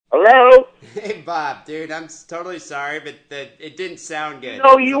Hey, Bob, dude, I'm totally sorry, but it didn't sound good.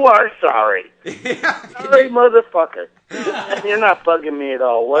 No, you are sorry. Sorry, motherfucker. You're not bugging me at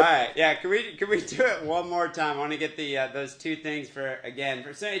all. What? All right, yeah. Can we do it one more time? I want to get the those two things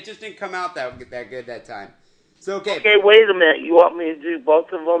saying it just didn't come out that good that time. So okay. Okay, wait a minute. You want me to do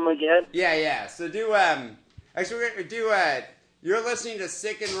both of them again? Yeah. So do actually we're gonna do you're listening to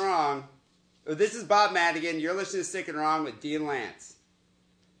Sick and Wrong. Oh, this is Bob Madigan. You're listening to Sick and Wrong with Dean Lance.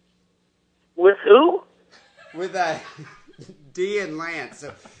 With who? With D and Lance.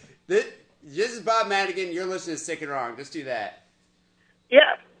 So this is Bob Madigan. You're listening to Sick and Wrong. Just do that.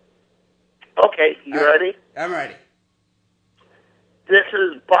 Yeah. Okay, you ready? I'm ready. This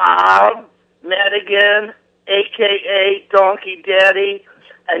is Bob Madigan, a.k.a. Donkey Daddy,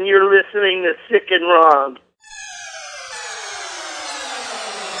 and you're listening to Sick and Wrong.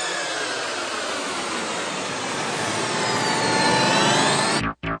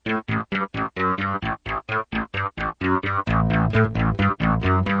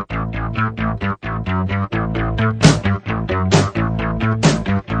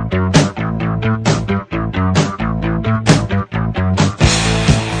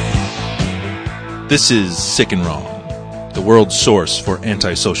 This is Sick and Wrong, the world's source for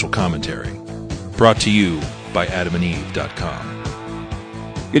antisocial commentary. Brought to you by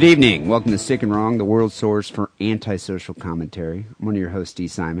adamandeve.com. Good evening. Welcome to Sick and Wrong, the world's source for antisocial commentary. I'm one of your hosts, D.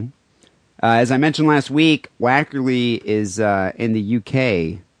 Simon. As I mentioned last week, Wackerly is in the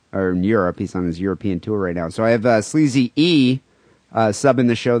UK, or in Europe. He's on his European tour right now. So I have Sleazy E subbing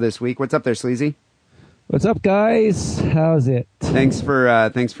the show this week. What's up there, Sleazy? What's up, guys? How's it? Thanks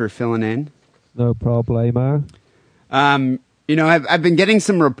for filling in. No problemo. I've been getting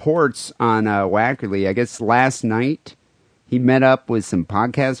some reports on Wackerly. I guess last night he met up with some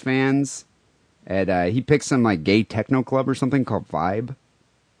podcast fans he picked some like gay techno club or something called Vibe.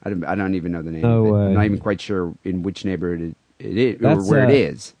 I don't even know the name of it. I'm not even quite sure in which neighborhood it is or where it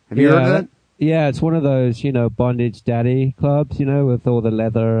is. Have you heard of that? Yeah, it's one of those, bondage daddy clubs, with all the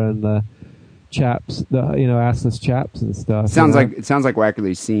leather and the chaps, assless chaps and stuff. It sounds like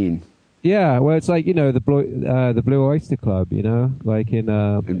Wackerly's scene. Yeah, well, it's like the Blue Oyster Club, like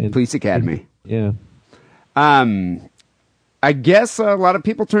in Police Academy. Yeah. I guess a lot of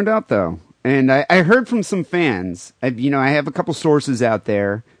people turned out though, and I heard from some fans. I have a couple sources out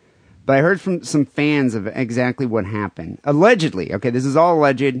there, but I heard from some fans of exactly what happened. Allegedly, okay, this is all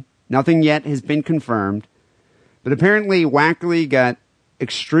alleged. Nothing yet has been confirmed, but apparently Wackerly got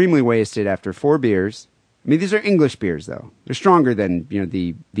extremely wasted after 4 beers. I mean, these are English beers, though. They're stronger than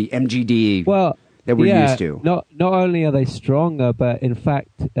the MGD that we're used to. Not only are they stronger, but in fact,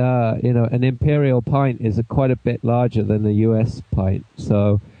 an imperial pint is quite a bit larger than the U.S. pint.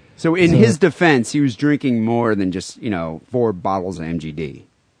 So in his defense, he was drinking more than just 4 bottles of MGD.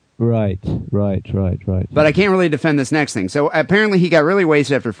 Right. But I can't really defend this next thing. So apparently, he got really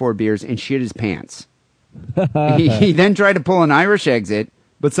wasted after 4 beers and shit his pants. He then tried to pull an Irish exit,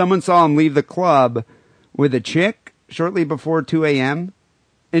 but someone saw him leave the club with a chick shortly before 2 a.m.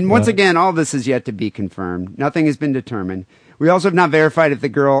 And once again, all this is yet to be confirmed. Nothing has been determined. We also have not verified if the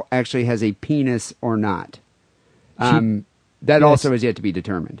girl actually has a penis or not. That also is yet to be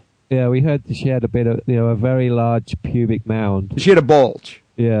determined. Yeah, we heard that she had a bit of, a very large pubic mound. She had a bulge.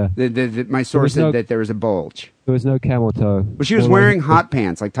 Yeah. My source said that there was a bulge. There was no camel toe. Well, she was wearing hot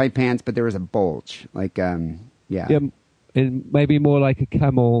pants, like tight pants, but there was a bulge. Yeah. And maybe more like a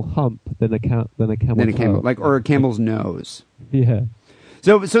camel hump than a camel toe. Or a camel's nose. Yeah.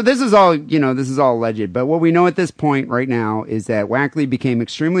 So this is all alleged. But what we know at this point right now is that Wackerly became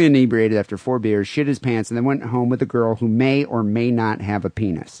extremely inebriated after 4 beers, shit his pants, and then went home with a girl who may or may not have a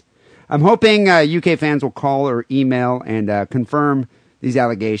penis. I'm hoping UK fans will call or email and confirm these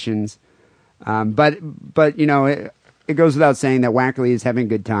allegations. But it goes without saying that Wackerly is having a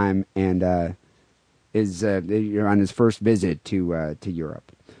good time and is on his first visit to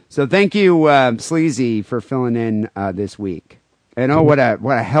Europe. So thank you, Sleazy, for filling in this week. And what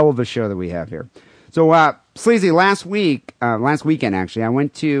a hell of a show that we have here. So Sleazy, last weekend actually, I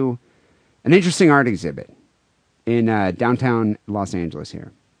went to an interesting art exhibit in downtown Los Angeles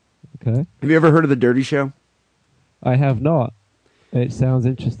here. Okay. Have you ever heard of the Dirty Show? I have not. It sounds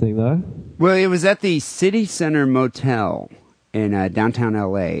interesting though. Well, it was at the City Center Motel in downtown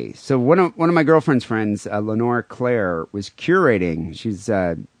LA. So one of my girlfriend's friends, Lenore Claire, was curating.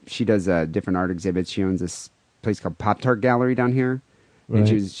 She does different art exhibits. She owns this place called Pop Tart Gallery down here, and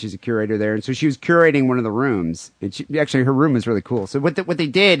she's a curator there. And so she was curating one of the rooms. And actually, her room was really cool. So what they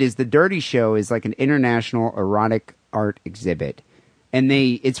did is the Dirty Show is like an international erotic art exhibit, and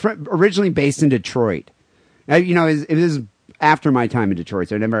it's originally based in Detroit. Now, it was after my time in Detroit,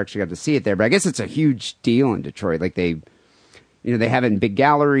 so I never actually got to see it there. But I guess it's a huge deal in Detroit. Like they have it in big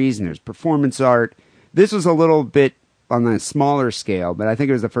galleries and there's performance art. This was a little bit on a smaller scale, but I think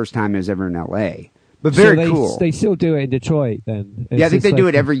it was the first time it was ever in L.A. But very cool. They still do it in Detroit then? Yeah, I think they do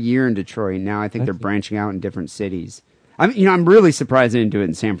it every year in Detroit. Now I think they're branching out in different cities. I'm really surprised they didn't do it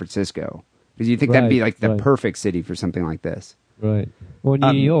in San Francisco, because you think that'd be like the perfect city for something like this. Right. Or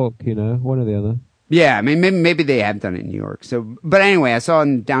New York, one or the other. Yeah, I mean, maybe they have done it in New York. So, but anyway, I saw it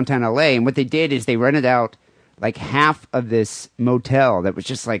in downtown LA, and what they did is they rented out like half of this motel that was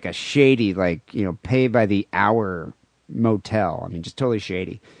just like a shady, like, pay by the hour motel. I mean, just totally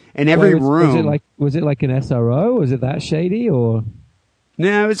shady. And every room... Was it like an SRO? Was it that shady, or...?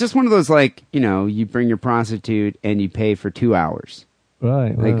 No, it was just one of those, like, you bring your prostitute and you pay for 2 hours.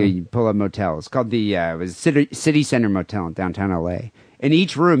 Right. Like you pull up motel. It's called it was City Center Motel in downtown LA. And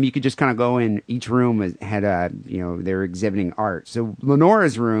each room, you could just kind of go in. Each room had they were exhibiting art. So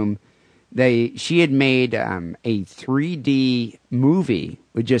Lenora's room, she had made a 3D movie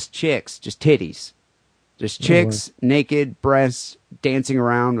with just chicks, just titties. Just chicks, naked, breasts, dancing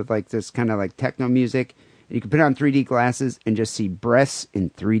around with like this kind of like techno music. And you could put on 3D glasses and just see breasts in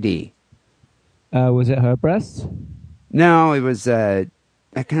 3D. Was it her breasts? No, it was, that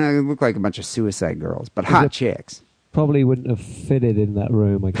kind of looked like a bunch of suicide girls, but hot chicks. Probably wouldn't have fitted in that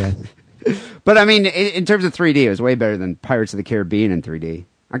room, I guess. But I mean, in terms of 3D, it was way better than Pirates of the Caribbean in 3D.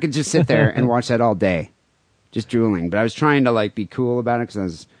 I could just sit there and watch that all day, just drooling. But I was trying to like be cool about it because I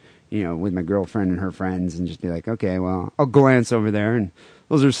was, with my girlfriend and her friends, and just be like, okay, well, I'll glance over there, and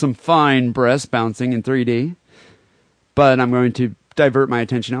those are some fine breasts bouncing in 3D. But I'm going to divert my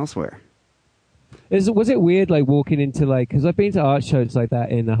attention elsewhere. Was it weird, like, walking into, like, because I've been to art shows like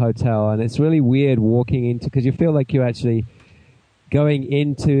that in a hotel, and it's really weird walking into, because you feel like you're actually going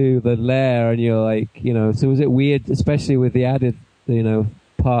into the lair, and you're like, so was it weird, especially with the added,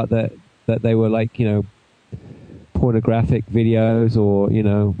 part that they were like, pornographic videos, or,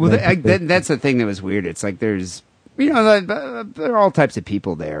 Well, that's the thing that was weird. It's like there's, there are all types of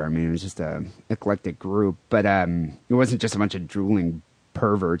people there. I mean, it was just a eclectic group, but it wasn't just a bunch of drooling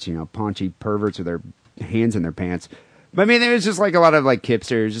perverts, paunchy perverts with their hands in their pants. But I mean, there was just like a lot of like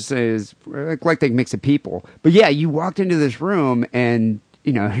hipsters, just an eclectic mix of people. But yeah, you walked into this room and,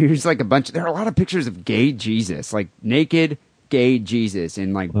 here's like there are a lot of pictures of gay Jesus, like naked gay Jesus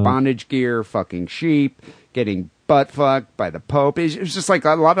in like bondage gear, fucking sheep, getting butt fucked by the Pope. It was just like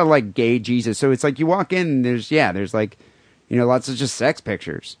a lot of like gay Jesus. So it's like you walk in and there's like, lots of just sex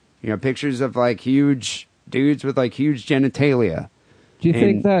pictures, pictures of like huge dudes with like huge genitalia. Do you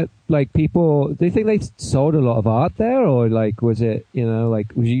think that, like, do you think they sold a lot of art there, or, like, was it, do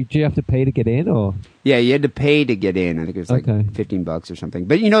you have to pay to get in, or? Yeah, you had to pay to get in. I think it was, like, $15 or something.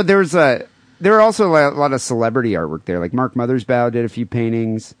 But, there were also a lot of celebrity artwork there. Like, Mark Mothersbaugh did a few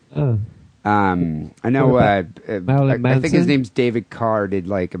paintings. Oh. I know, I think his name's David Carr, did,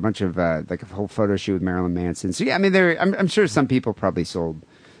 like, a bunch of, like, a whole photo shoot with Marilyn Manson. So, yeah, I mean, I'm sure some people probably sold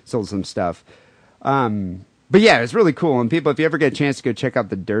some stuff. But yeah, it was really cool. And people, if you ever get a chance to go check out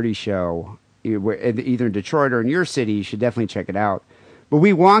the Dirty Show, either in Detroit or in your city, you should definitely check it out. But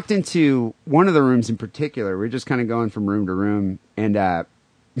we walked into one of the rooms in particular. We were just kind of going from room to room. And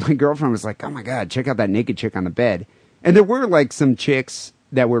my girlfriend was like, oh my God, check out that naked chick on the bed. And there were like some chicks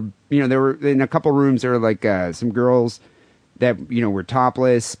that were, there were in a couple rooms, there were like some girls that, were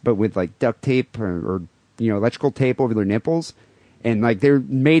topless, but with like duct tape or electrical tape over their nipples. And, like, they're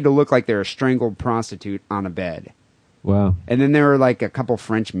made to look like they're a strangled prostitute on a bed. Wow. And then there were, like, a couple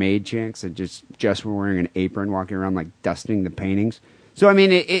French maid chicks that just were wearing an apron, walking around, like, dusting the paintings. So, I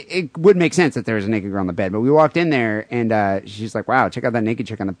mean, it would make sense that there was a naked girl on the bed. But we walked in there, and she's like, wow, check out that naked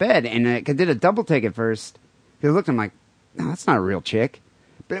chick on the bed. And I did a double take at first. I looked, I'm like, no, that's not a real chick.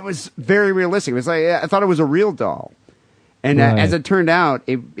 But it was very realistic. It was like, I thought it was a real doll. And as it turned out,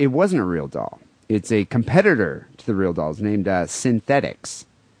 it wasn't a real doll. It's a competitor to the real dolls named Synthetics.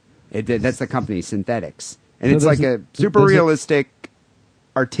 That's the company, Synthetics. And it's like a super realistic,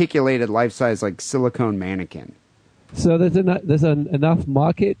 articulated, life-size, like, silicone mannequin. So there's enough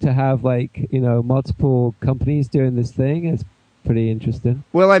market to have, like, multiple companies doing this thing? It's pretty interesting.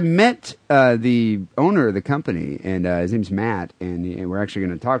 Well, I met the owner of the company, and his name's Matt, and we're actually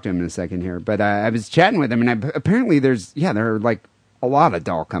going to talk to him in a second here. But I was chatting with him, and apparently there are, like, a lot of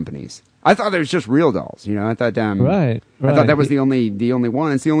doll companies. I thought it was just real dolls, I thought, right. I thought that was the only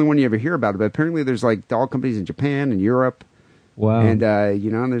one. It's the only one you ever hear about. But apparently, there's like doll companies in Japan and Europe. Wow. And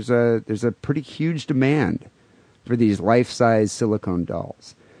there's a pretty huge demand for these life-size silicone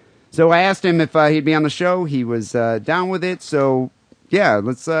dolls. So I asked him if he'd be on the show. He was down with it. So yeah,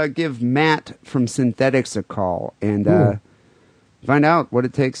 let's give Matt from Synthetics a call, and find out what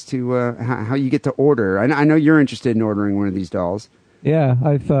it takes to how you get to order. I know you're interested in ordering one of these dolls. Yeah,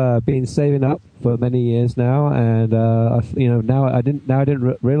 I've been saving up for many years now, and now I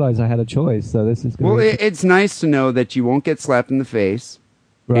didn't realize I had a choice. So this is it's nice to know that you won't get slapped in the face,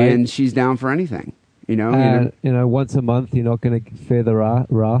 right? And she's down for anything. Once a month, you're not going to fear the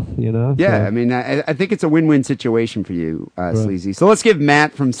wrath. Yeah, so. I mean, I think it's a win-win situation for you, Sleazy. So let's give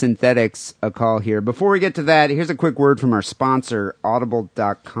Matt from Synthetics a call here. Before we get to that, here's a quick word from our sponsor,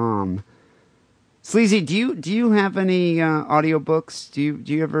 Audible.com. Sleazy, do you have any audiobooks? Do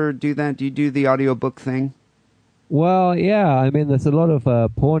you ever do that? Do you do the audiobook thing? Well, yeah. I mean, there's a lot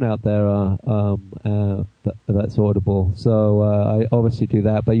of porn out there that's Audible. So I obviously do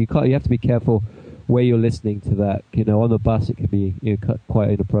that, but you have to be careful where you're listening to that. On the bus it can be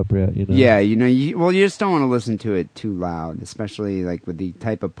quite inappropriate. Yeah, you just don't want to listen to it too loud, especially like with the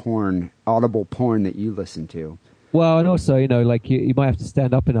type of porn, audible porn that you listen to. Well, and also, you might have to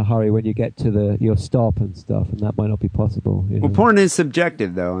stand up in a hurry when you get to your stop and stuff, and that might not be possible. Well, porn is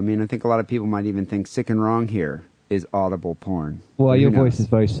subjective, though. I mean, I think a lot of people might even think Sick and Wrong here is audible porn. Well, your voice is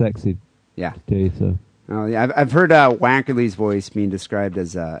very sexy. Yeah. Too, so. Oh, yeah. I've heard Wackerly's voice being described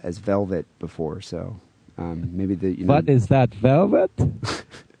as velvet before, so maybe What is that, velvet?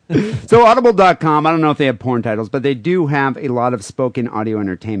 So Audible.com, I don't know if they have porn titles, but they do have a lot of spoken audio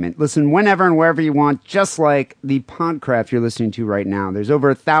entertainment. Listen whenever and wherever you want, just like the Podcraft you're listening to right now. There's over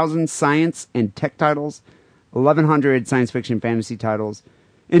 1,000 science and tech titles, 1,100 science fiction fantasy titles.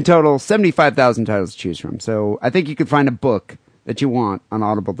 In total, 75,000 titles to choose from. So I think you could find a book that you want on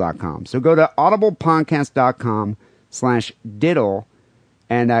Audible.com. So go to audiblepodcast.com/diddle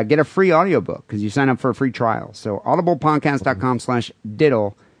and get a free audiobook because you sign up for a free trial. So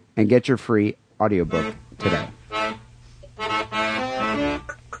audiblepodcast.com/diddle and get your free audiobook today.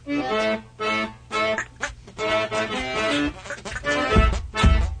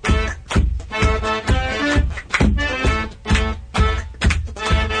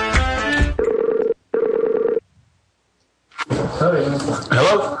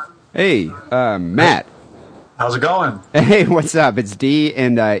 Hello? Hey, Matt. How's it going? Hey, what's up? It's Dee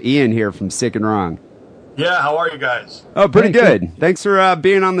and Ian here from Sick and Wrong. Yeah, how are you guys? Oh, pretty good. Thanks for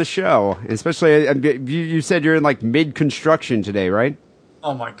being on the show. Especially, you said you're in like mid-construction today, right?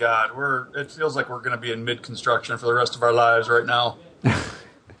 Oh my God, it feels like we're going to be in mid-construction for the rest of our lives right now.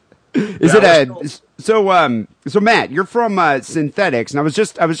 So Matt, you're from Synthetics, and I was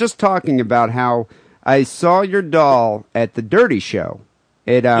just talking about how I saw your doll at the Dirty Show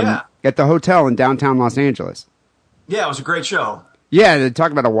at the hotel in downtown Los Angeles. Yeah, it was a great show. Yeah, they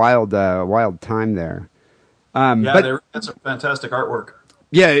talk about a wild time there. That's a fantastic artwork.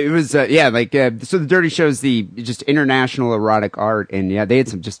 Yeah, it was. So the Dirty Show is the just international erotic art, and yeah, they had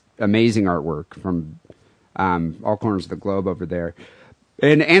some just amazing artwork from all corners of the globe over there,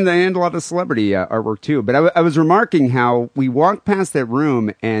 and a lot of celebrity artwork too. But I was remarking how we walked past that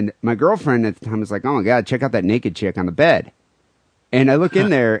room, and my girlfriend at the time was like, "Oh my God, check out that naked chick on the bed," and I look in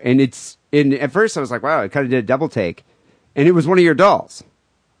there, and at first I was like, "Wow," I kind of did a double take, and it was one of your dolls.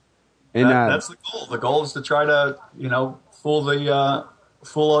 And that's the goal. The goal is to try to, fool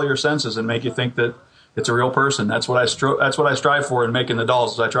all your senses and make you think that it's a real person. That's what I strive for in making the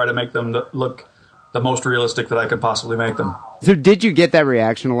dolls. Is I try to make them look the most realistic that I can possibly make them. So, did you get that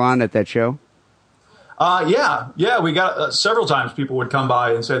reaction a lot at that show? Yeah. We got several times people would come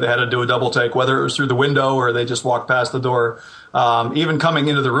by and say they had to do a double take, whether it was through the window or they just walked past the door. Even coming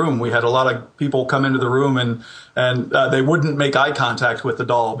into the room, we had a lot of people come into the room and they wouldn't make eye contact with the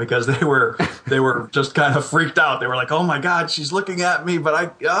doll because they were just kind of freaked out. They were like, "Oh my God, she's looking at me,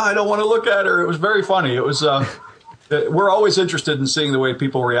 but I don't want to look at her." It was very funny. It was we're always interested in seeing the way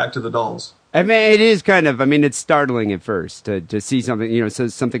people react to the dolls. I mean, it is kind of. I mean, it's startling at first to see something,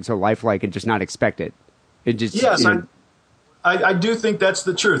 something so lifelike and just not expect it. It just yes, I do think that's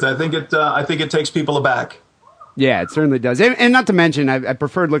the truth. I think it takes people aback. Yeah, it certainly does. And not to mention, I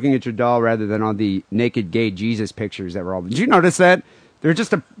preferred looking at your doll rather than all the naked gay Jesus pictures that were all. Did you notice that?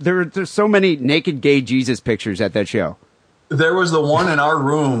 There's so many naked gay Jesus pictures at that show. There was the one in our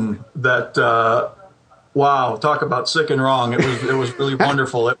room that. Wow, talk about sick and wrong. It was really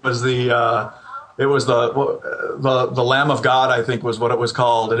wonderful. It was the Lamb of God, I think was what it was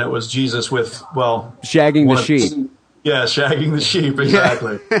called, and it was Jesus with shagging the sheep. Yeah, shagging the sheep,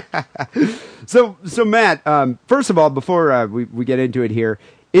 exactly. So Matt, first of all, before we get into it here,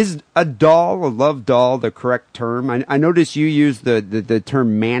 is a love doll, the correct term? I noticed you use the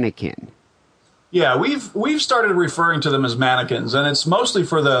term mannequin. Yeah, we've started referring to them as mannequins, and it's mostly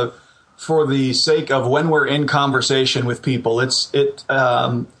for the sake of when we're in conversation with people. It's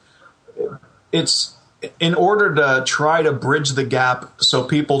in order to try to bridge the gap so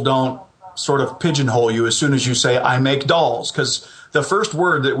people don't sort of pigeonhole you as soon as you say, I make dolls, because the first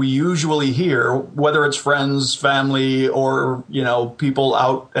word that we usually hear, whether it's friends, family, or, you know, people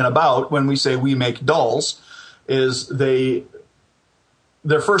out and about, when we say we make dolls, is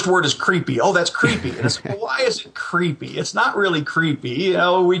their first word is creepy. Oh, that's creepy. And it's, well, why is it creepy? It's not really creepy. You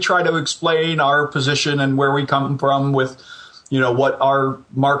know, we try to explain our position and where we come from with, you know, what our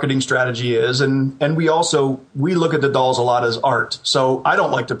marketing strategy is. And we look at the dolls a lot as art. So I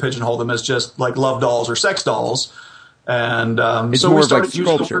don't like to pigeonhole them as just like love dolls or sex dolls. And it's so more we started like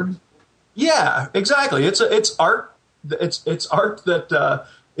sculpture. using the word. Yeah, exactly. It's art. It's art that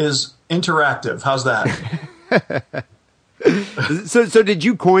is interactive. How's that? So did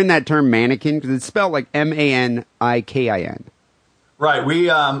you coin that term mannequin? Because it's spelled like MANIKIN. Right.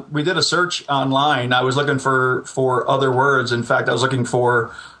 We did a search online. I was looking for other words. In fact, I was looking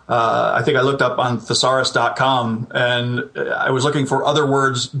for, I think I looked up on thesaurus.com, and I was looking for other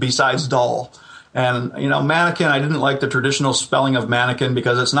words besides doll. And, you know, mannequin, I didn't like the traditional spelling of mannequin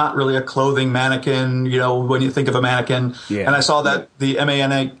because it's not really a clothing mannequin, you know, when you think of a mannequin. Yeah. And I saw that the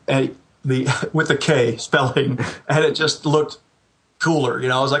MANA, with the K spelling, and it just looked cooler. You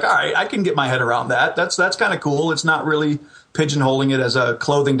know, I was like, all right, I can get my head around that. That's kind of cool. It's not really pigeonholing it as a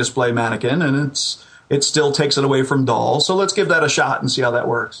clothing display mannequin, and it still takes it away from doll. So let's give that a shot and see how that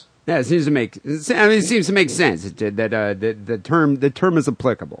works. Yeah, it seems to make sense that the term is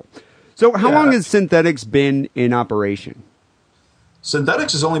applicable. So how long has Synthetics been in operation?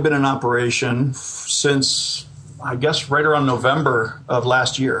 Synthetics has only been in operation since, I guess, right around November of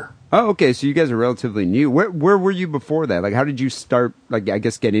last year. Oh, okay. So you guys are relatively new. Where were you before that? Like, how did you start, like, I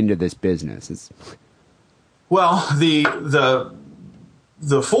guess, get into this business? Well, the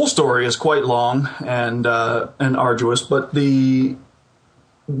full story is quite long and arduous, but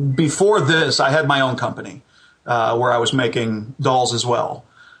before this, I had my own company where I was making dolls as well.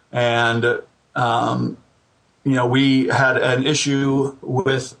 And, you know, we had an issue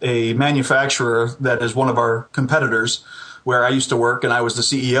with a manufacturer that is one of our competitors where I used to work, and I was the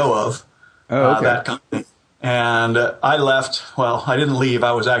CEO of that company. And I left. Well, I didn't leave.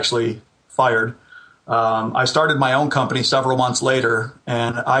 I was actually fired. I started my own company several months later,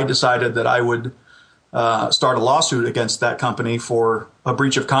 and I decided that I would start a lawsuit against that company for a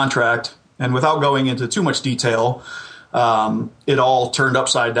breach of contract. And without going into too much detail, it all turned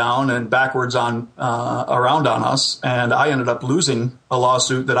upside down and backwards around on us, and I ended up losing a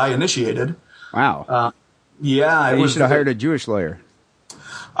lawsuit that I initiated. Wow. Yeah. You should have hired a Jewish lawyer.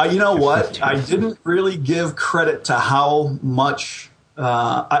 You know what? I didn't really give credit to how much.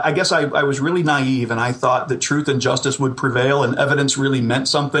 I guess I was really naive, and I thought that truth and justice would prevail and evidence really meant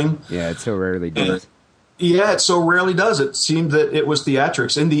something. Yeah, it so rarely does. Yeah, it so rarely does. It seemed that it was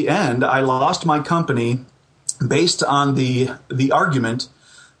theatrics. In the end, I lost my company based on the argument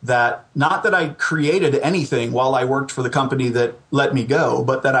that not that I created anything while I worked for the company that let me go,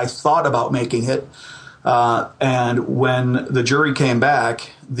 but that I thought about making it. And when the jury came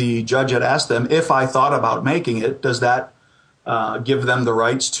back, the judge had asked them if I thought about making it, does that give them the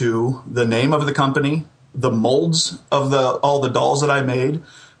rights to the name of the company, the molds of all the dolls that I made?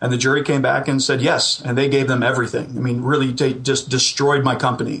 And the jury came back and said yes, and they gave them everything. I mean, really, they just destroyed my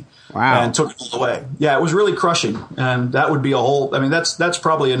company. Wow. And took it all away. Yeah, it was really crushing, and that would be a whole. I mean, that's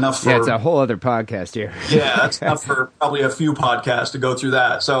probably enough for. Yeah, it's a whole other podcast here. Yeah, that's enough for probably a few podcasts to go through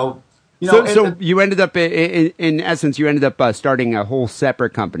that. So, you know, so you ended up in essence, you ended up starting a whole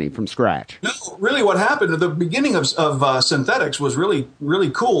separate company from scratch. No, really, what happened at the beginning of Synthetics was really,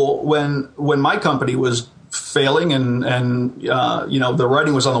 really cool when my company was failing and you know, the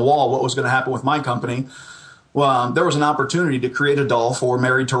writing was on the wall what was going to happen with my company. Well, there was an opportunity to create a doll for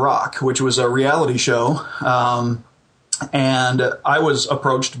Married to Rock, which was a reality show. And I was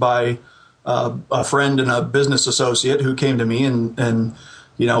approached by a friend and a business associate who came to me and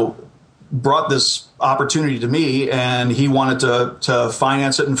you know, brought this opportunity to me, and he wanted to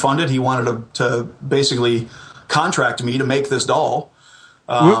finance it and fund it. He wanted to basically contract me to make this doll.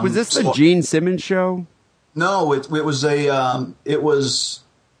 Was this the Gene Simmons show? No, it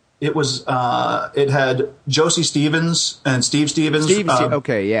had Josie Stevens and Steve Stevens.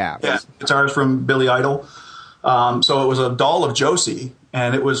 Okay, yeah. Yeah, guitarist from Billy Idol. So it was a doll of Josie,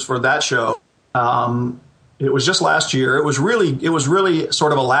 and it was for that show. It was just last year. It was really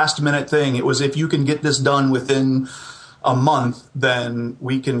sort of a last minute thing. It was, if you can get this done within a month, then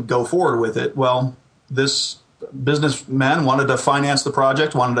we can go forward with it. Well, this businessman wanted to finance the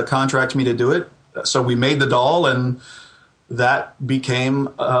project, wanted to contract me to do it. So we made the doll, and that became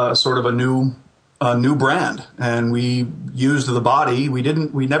sort of a new a new brand, and we used the body. We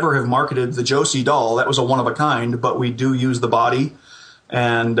never have marketed the Josie doll. That was a one of a kind, but we do use the body.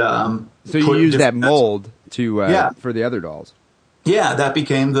 And so you use that mold for the other dolls. Yeah, that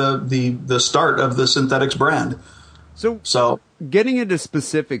became the start of the Synthetics brand. So getting into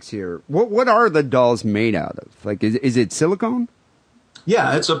specifics here, what are the dolls made out of? Like, is it silicone?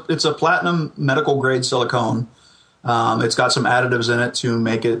 Yeah, it's a platinum medical grade silicone. It's got some additives in it to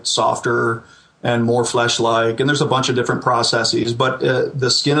make it softer and more flesh-like, and there's a bunch of different processes. But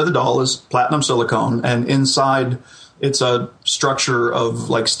the skin of the doll is platinum silicone, and inside it's a structure of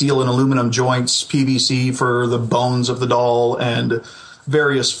like steel and aluminum joints, PVC for the bones of the doll, and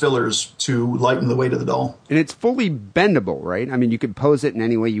various fillers to lighten the weight of the doll. And it's fully bendable, right? I mean, you could pose it in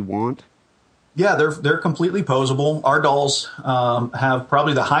any way you want. Yeah, they're completely posable. Our dolls have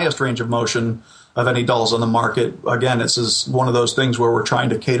probably the highest range of motion of any dolls on the market. Again, this is one of those things where we're trying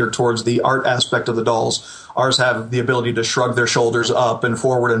to cater towards the art aspect of the dolls. Ours have the ability to shrug their shoulders up and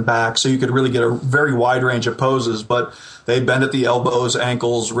forward and back, so you could really get a very wide range of poses, but they bend at the elbows,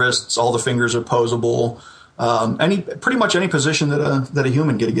 ankles, wrists, all the fingers are posable. Pretty much any position that a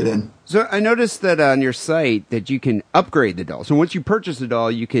human can get in. So I noticed that on your site that you can upgrade the doll. So once you purchase the doll,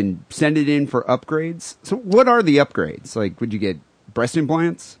 you can send it in for upgrades. So what are the upgrades? Like, would you get breast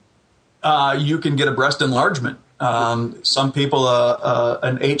implants? You can get a breast enlargement. Some people,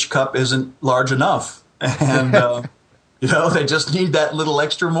 an H cup isn't large enough, and they just need that little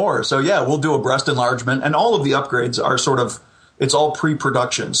extra more. So yeah, we'll do a breast enlargement, and all of the upgrades are it's all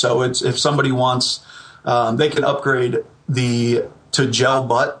pre-production. So if somebody wants, they can upgrade to gel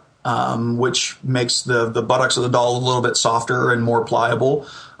butt, which makes the buttocks of the doll a little bit softer and more pliable.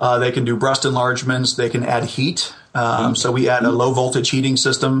 They can do breast enlargements. They can add heat. So we add a low voltage heating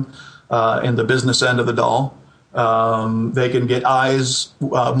system in the business end of the doll. They can get eyes,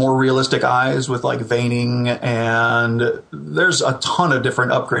 more realistic eyes with like veining, and there's a ton of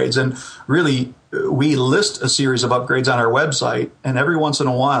different upgrades. And really, we list a series of upgrades on our website, and every once in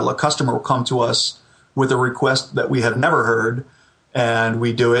a while, a customer will come to us with a request that we have never heard, and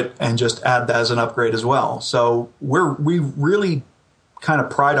we do it and just add that as an upgrade as well. So we really kind of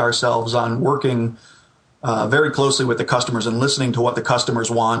pride ourselves on working very closely with the customers and listening to what the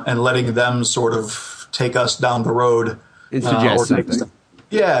customers want and letting them sort of take us down the road and suggest something.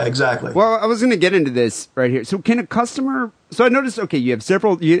 Yeah, exactly. Well, I was going to get into this right here. So can a customer, so I noticed, okay, you have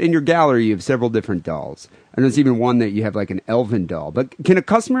in your gallery, you have several different dolls. And there's even one that you have like an elven doll. But can a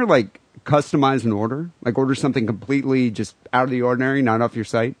customer like customize an order? Like order something completely just out of the ordinary, not off your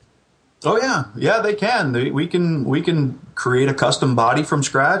site? Oh yeah. Yeah, they can. We can create a custom body from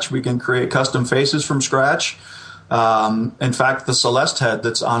scratch. We can create custom faces from scratch. In fact, the Celeste head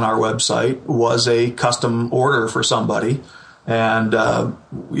that's on our website was a custom order for somebody. And,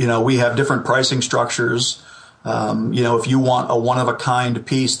 we have different pricing structures. If you want a one-of-a-kind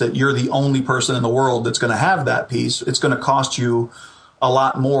piece that you're the only person in the world that's going to have that piece, it's going to cost you a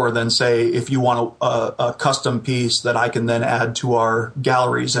lot more than, say, if you want a custom piece that I can then add to our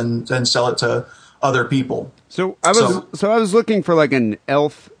galleries and sell it to other people. So I was looking for like an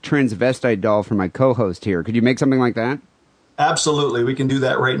elf transvestite doll for my co-host here. Could you make something like that? Absolutely. We can do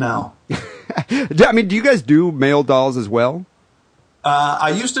that right now. I mean, do you guys do male dolls as well? I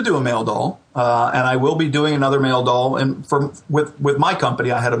used to do a male doll, and I will be doing another male doll. And with my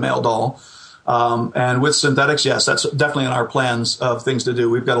company, I had a male doll. And with Synthetics, yes, that's definitely in our plans of things to do.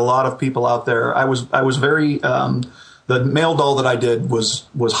 We've got a lot of people out there. I was very, the male doll that I did was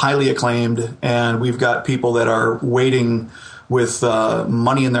highly acclaimed, and we've got people that are waiting with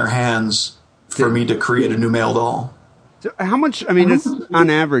money in their hands for me to create a new male doll. So how much, I mean, it's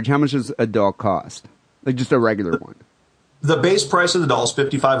on average, how much does a doll cost? Like just a regular one? The base price of the doll is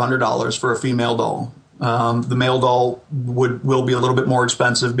 $5,500 for a female doll. The male doll will be a little bit more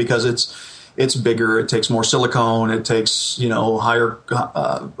expensive because it's bigger. It takes more silicone. It takes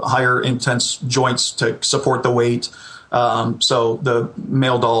higher intense joints to support the weight. So the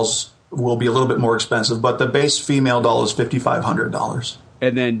male dolls will be a little bit more expensive, but the base female doll is $5,500.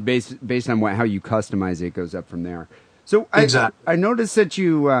 And then based on how you customize it, it goes up from there. So exactly. I noticed that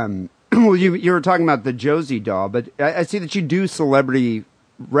you you were talking about the Josie doll, but I see that you do celebrity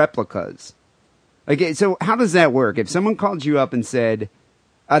replicas. Okay, so how does that work? If someone called you up and said,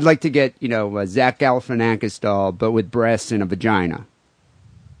 I'd like to get, a Zach Galifianakis doll, but with breasts and a vagina.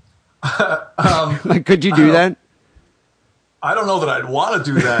 Could you do that? I don't know that I'd want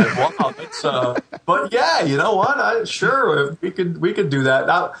to do that. Wow, that's, but yeah, you know what? Sure, we could do that.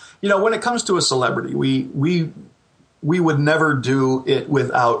 Now, when it comes to a celebrity, we would never do it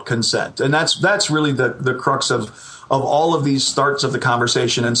without consent, and that's really the crux of all of these starts of the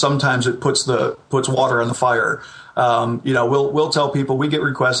conversation, and sometimes it puts water on the fire. We'll tell people, we get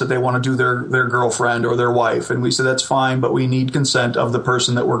requests that they want to do their girlfriend or their wife, and we say that's fine, but we need consent of the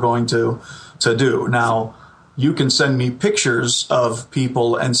person that we're going to do. Now, you can send me pictures of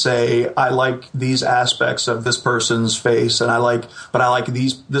people and say, I like these aspects of this person's face, but I like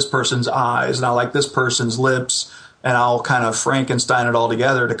this person's eyes, and I like this person's lips, and I'll kind of Frankenstein it all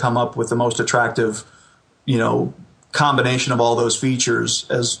together to come up with the most attractive, combination of all those features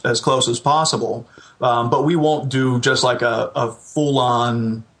as close as possible. But we won't do just like a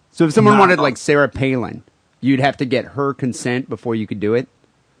full-on... So if someone wanted like Sarah Palin, you'd have to get her consent before you could do it?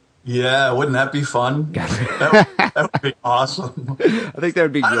 Yeah, wouldn't that be fun? that would be awesome. I think that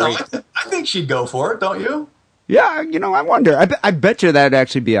would be great. I think she'd go for it, don't you? Yeah, I wonder. I bet you that would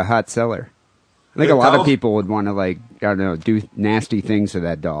actually be a hot seller. I think a lot of people would want to, do nasty things to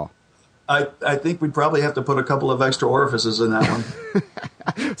that doll. I think we'd probably have to put a couple of extra orifices in that one.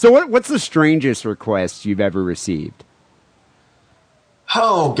 So what's the strangest request you've ever received?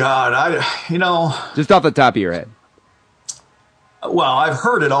 Oh, God, just off the top of your head. Well, I've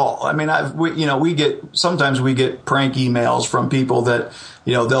heard it all. I mean, sometimes we get prank emails from people that,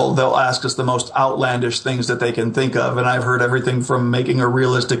 they'll ask us the most outlandish things that they can think of. And I've heard everything from making a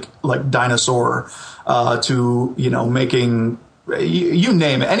realistic, like, dinosaur, to, making, you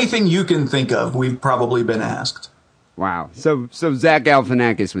name it. Anything you can think of, we've probably been asked. Wow. So Zach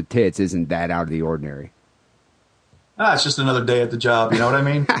Galifianakis with tits isn't that out of the ordinary. It's just another day at the job. You know what I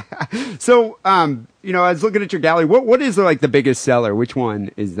mean? So, I was looking at your gallery. What is like the biggest seller? Which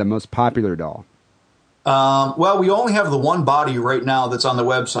one is the most popular doll? Well, we only have the one body right now that's on the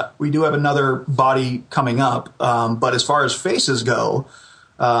website. We do have another body coming up. But as far as faces go,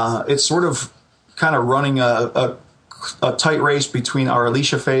 it's sort of kind of running a tight race between our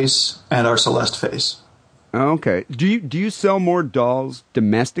Alicia face and our Celeste face. Okay. Do you sell more dolls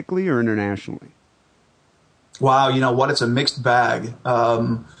domestically or internationally? Wow, you know what? It's a mixed bag.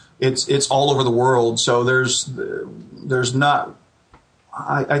 It's all over the world. So there's not.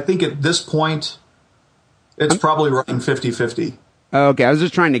 I think at this point, it's probably running 50-50. Okay, I was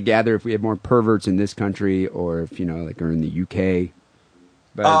just trying to gather if we have more perverts in this country or if are in the UK.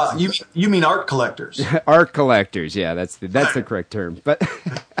 But you mean art collectors? Art collectors, yeah, that's the correct term. But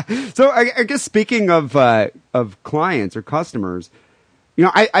so I guess speaking of clients or customers.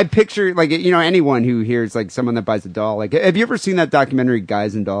 I picture, anyone who hears, someone that buys a doll. Have you ever seen that documentary,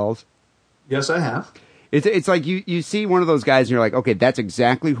 Guys and Dolls? Yes, I have. It's like you see one of those guys and you're like, okay, that's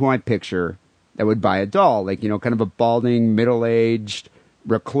exactly who I picture that would buy a doll. Kind of a balding, middle-aged,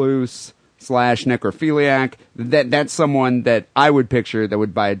 recluse / necrophiliac. That's someone that I would picture that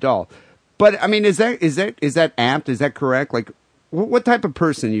would buy a doll. But, I mean, is that apt? Is that correct? What type of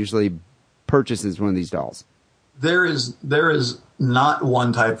person usually purchases one of these dolls? There is not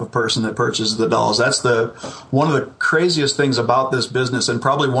one type of person that purchases the dolls. That's one of the craziest things about this business, and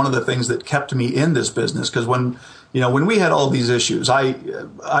probably one of the things that kept me in this business. Because when we had all these issues, I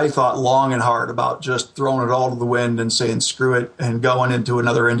thought long and hard about just throwing it all to the wind and saying screw it and going into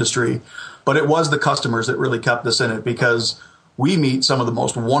another industry. But it was the customers that really kept us in it, because we meet some of the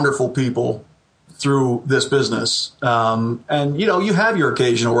most wonderful people through this business. And you have your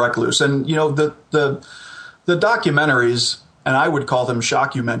occasional recluse, and the documentaries, and I would call them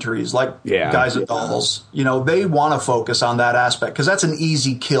shockumentaries, Guys and Dolls, they want to focus on that aspect because that's an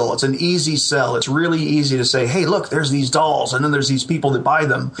easy kill. It's an easy sell. It's really easy to say, hey, look, there's these dolls, and then there's these people that buy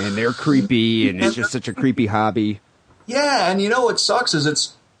them. And they're creepy, and it's just such a creepy hobby. Yeah, and what sucks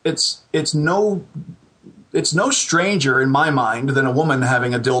is it's no stranger in my mind than a woman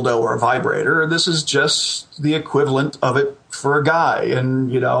having a dildo or a vibrator. This is just the equivalent of it for a guy,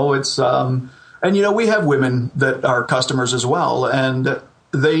 and it's And we have women that are customers as well, and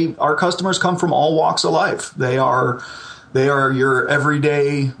our customers come from all walks of life. They are your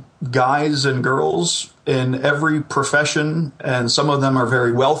everyday guys and girls in every profession, and some of them are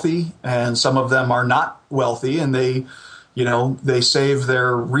very wealthy, and some of them are not wealthy, and they save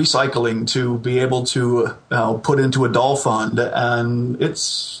their recycling to be able to put into a doll fund, and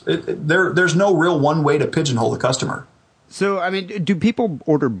there's no real one way to pigeonhole the customer. So, I mean, do people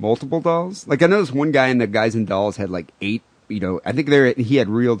order multiple dolls? I noticed one guy in the Guys and Dolls had 8, I think he had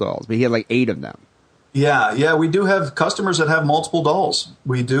real dolls, but he had 8 of them. Yeah, we do have customers that have multiple dolls.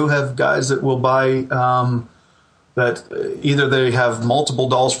 We do have guys that will buy, that either they have multiple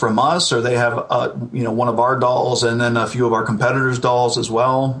dolls from us, or they have, one of our dolls and then a few of our competitors' dolls as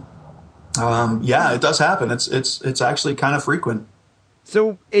well. It does happen. It's actually kind of frequent.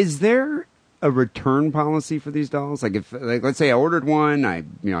 So, is there a return policy for these dolls? If let's say I ordered one, I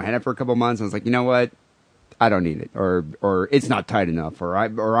had it for a couple months, I was like, you know what, I don't need it, or it's not tight enough, or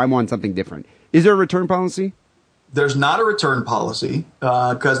I want something different. Is there a return policy? There's not a return policy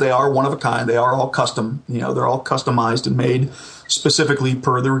because they are one of a kind. They are all custom. They're all customized and made specifically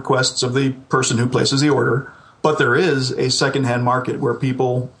per the requests of the person who places the order. But there is a secondhand market where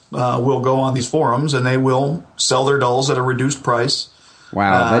people will go on these forums and they will sell their dolls at a reduced price.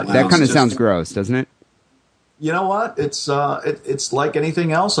 Wow, that kind of sounds gross, doesn't it? You know what? It's like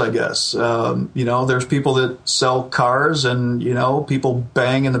anything else, I guess. There's people that sell cars, and people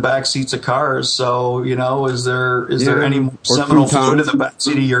bang in the back seats of cars. So is there any seminal fluid in the back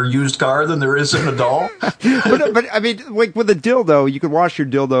seat of your used car than there is in a doll? but I mean, like with a dildo, you could wash your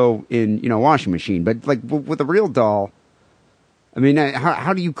dildo in a washing machine. But like with a real doll, I mean,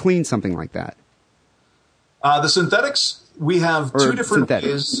 how do you clean something like that? The synthetics, we have two different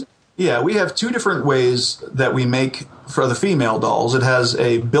ways. Yeah, we have two different ways that we make for the female dolls. It has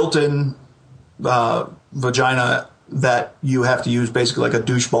a built-in vagina that you have to use basically like a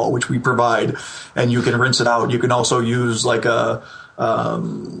douche ball, which we provide, and you can rinse it out. You can also use like a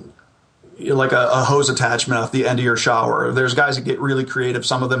hose attachment at the end of your shower. There's guys that get really creative.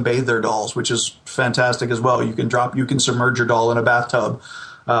 Some of them bathe their dolls, which is fantastic as well. You can submerge your doll in a bathtub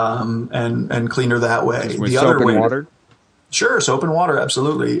and clean her that way. With soap and water? Sure, soap and water,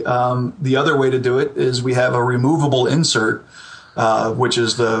 absolutely. The other way to do it is we have a removable insert, which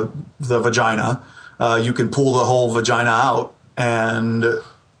is the vagina. You can pull the whole vagina out and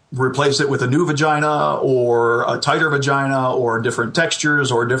replace it with a new vagina or a tighter vagina or different textures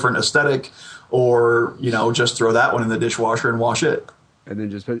or different aesthetic, or just throw that one in the dishwasher and wash it. And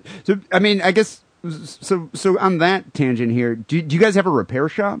then just put. So I mean, I guess. So on that tangent here, do you guys have a repair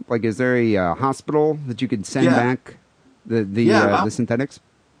shop? Like, is there a hospital that you could send back? The synthetics?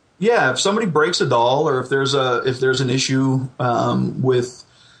 Yeah, if somebody breaks a doll, or if there's an issue with,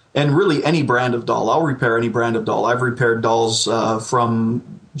 and really any brand of doll, I'll repair any brand of doll. I've repaired dolls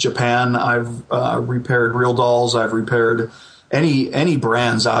from Japan. I've repaired real dolls. I've repaired any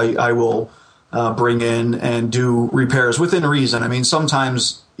brands. I will bring in and do repairs within reason. I mean,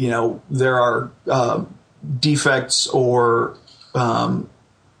 sometimes there are defects or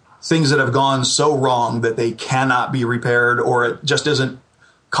things that have gone so wrong that they cannot be repaired, or it just isn't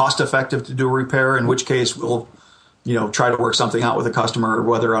cost effective to do a repair, in which case we'll try to work something out with a customer,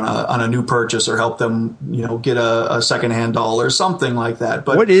 whether on a new purchase or help them get a secondhand doll or something like that.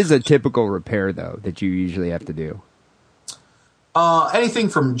 But what is a typical repair though that you usually have to do? Anything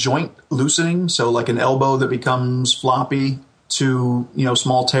from joint loosening, so like an elbow that becomes floppy, to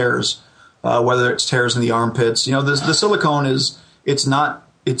small tears, whether it's tears in the armpits. The silicone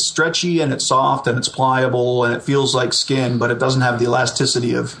it's stretchy and it's soft and it's pliable and it feels like skin, but it doesn't have the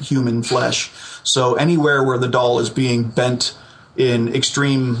elasticity of human flesh. So anywhere where the doll is being bent in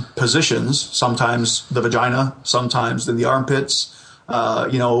extreme positions, sometimes the vagina, sometimes in the armpits,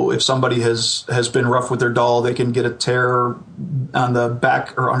 if somebody has been rough with their doll, they can get a tear on the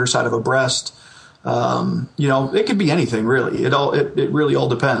back or underside of a breast. It could be anything really. It really all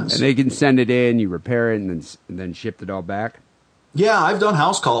depends. And they can send it in, you repair it, and then ship the doll back. Yeah, I've done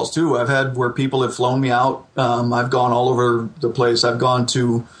house calls too. I've had where people have flown me out. I've gone all over the place. I've gone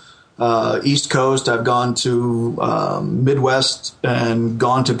to East Coast. I've gone to Midwest and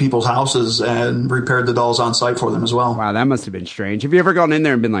gone to people's houses and repaired the dolls on site for them as well. Wow, that must have been strange. Have you ever gone in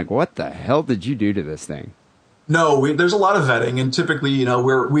there and been like, what the hell did you do to this thing? No, there's a lot of vetting, and typically,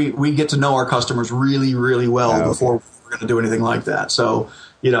 we get to know our customers really, really well before we're going to do anything like that. So,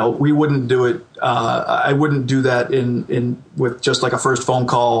 we wouldn't do it. I wouldn't do that in with just like a first phone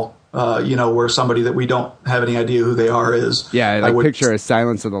call. Where somebody that we don't have any idea who they are is. Yeah, I picture a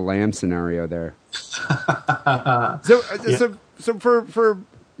Silence of the Lambs scenario there. So for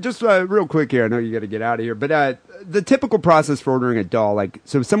just real quick here, I know you got to get out of here, but the typical process for ordering a doll, like,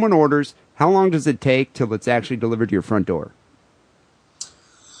 so if someone orders, how long does it take till it's actually delivered to your front door?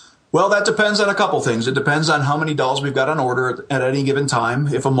 Well, that depends on a couple things. It depends on how many dolls we've got on order at any given time.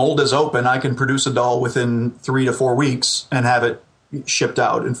 If a mold is open, I can produce a doll within 3 to 4 weeks and have it shipped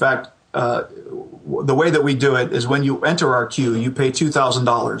out. In fact, the way that we do it is when you enter our queue, you pay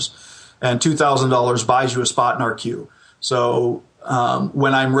 $2,000, and $2,000 buys you a spot in our queue. So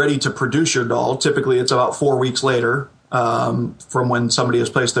when I'm ready to produce your doll, typically it's about 4 weeks later from when somebody has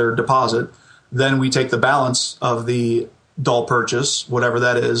placed their deposit. Then we take the balance of the doll purchase, whatever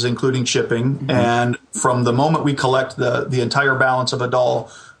that is, including shipping. And from the moment we collect the entire balance of a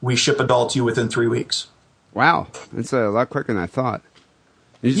doll, we ship a doll to you within 3 weeks. Wow. That's a lot quicker than I thought.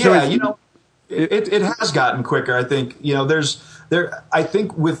 Yeah, it has gotten quicker. I think, I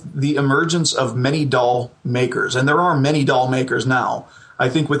think with the emergence of many doll makers, and there are many doll makers now, I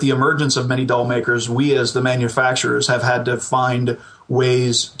think with the emergence of many doll makers, we as the manufacturers have had to find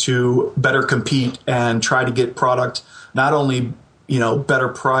ways to better compete and try to get product not only, better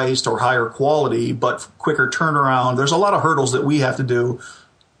priced or higher quality, but quicker turnaround. There's a lot of hurdles that we have to do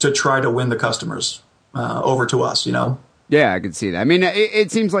to try to win the customers over to us, Yeah, I could see that. I mean,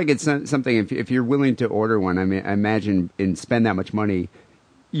 it seems like it's something, if you're willing to order one, I mean, I imagine and spend that much money,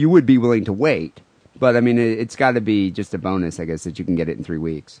 you would be willing to wait. But, I mean, it's got to be just a bonus, I guess, that you can get it in 3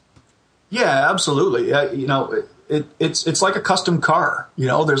 weeks. Yeah, absolutely. It's like a custom car.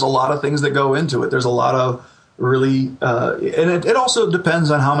 There's a lot of things that go into it. There's a lot of really, and it also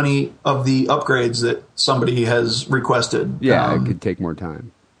depends on how many of the upgrades that somebody has requested. Yeah, it could take more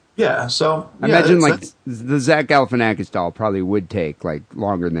time. Yeah, so I imagine the Zach Galifianakis doll probably would take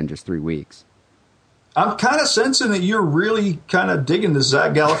longer than just 3 weeks. I'm kind of sensing that you're really kind of digging the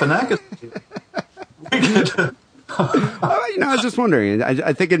Zach Galifianakis. I was just wondering.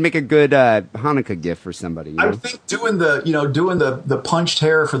 I think it'd make a good Hanukkah gift for somebody. I think doing the punched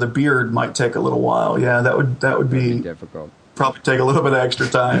hair for the beard might take a little while. Yeah, that would be difficult. Probably take a little bit of extra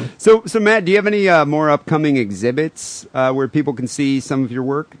time. So Matt, do you have any more upcoming exhibits where people can see some of your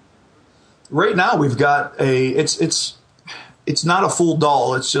work? Right now, we've got it's not a full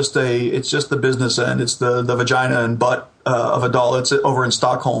doll. It's just the business end. It's the vagina and butt of a doll. It's over in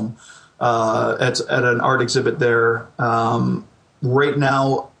Stockholm. It's at an art exhibit there. Right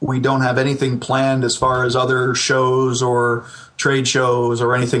now, we don't have anything planned as far as other shows or trade shows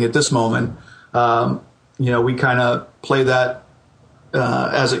or anything at this moment. We kind of play that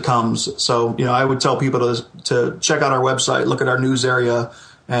as it comes. So, I would tell people to check out our website, look at our news area,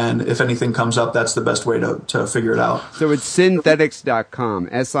 and if anything comes up, that's the best way to figure it out. So it's synthetics.com,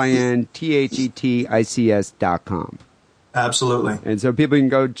 SINTHETICS.com. Absolutely. And so people can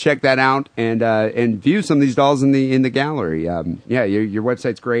go check that out and view some of these dolls in the gallery. Your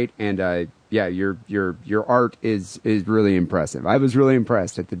website's great, and your art is really impressive. I was really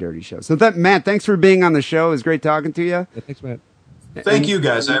impressed at the Dirty Show. So Matt, thanks for being on the show. It was great talking to you. Yeah, thanks, Matt. Thank you,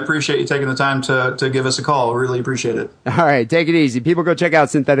 guys. I appreciate you taking the time to give us a call. Really appreciate it. All right, take it easy. People go check out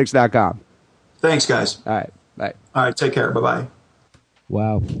synthetics.com. Thanks, guys. All right, bye. All right, take care. Bye-bye.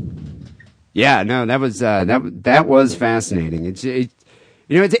 Wow. Yeah, no, that was fascinating.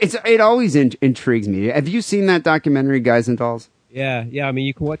 It always intrigues me. Have you seen that documentary, Guys and Dolls? Yeah. I mean,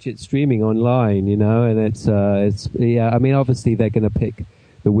 you can watch it streaming online, and it's I mean, obviously they're going to pick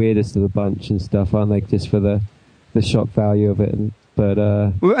the weirdest of the bunch and stuff, aren't they? Just for the shock value of it.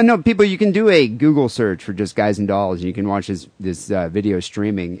 People, you can do a Google search for just Guys and Dolls, and you can watch this video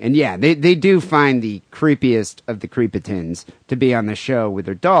streaming. And yeah, they do find the creepiest of the creepitins to be on the show with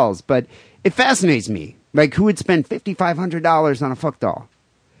their dolls, but it fascinates me. Like, who would spend $5,500 on a fuck doll?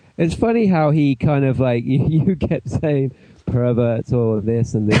 It's funny how he kind of you kept saying perverts or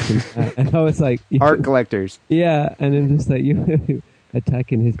this and this and that, and I was like, art collectors. Yeah, and then just you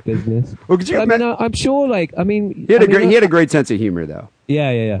attacking his business. Well, could you I'm sure. He had a great sense of humor, though.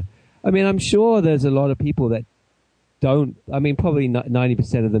 Yeah. I mean, I'm sure there's a lot of people that don't. I mean, probably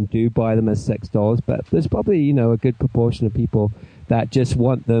 90% of them do buy them as sex dolls, but there's probably a good proportion of people that just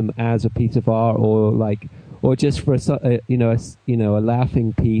want them as a piece of art or just for a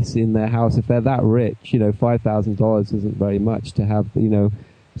laughing piece in their house. If they're that rich, $5,000 isn't very much to have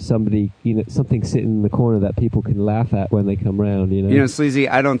somebody, something sitting in the corner that people can laugh at when they come round, Sleazy,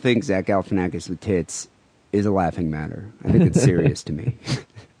 I don't think Zach Galifianakis with tits is a laughing matter. I think it's serious to me.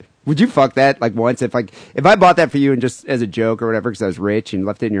 Would you fuck that once? If I bought that for you and just as a joke or whatever because I was rich and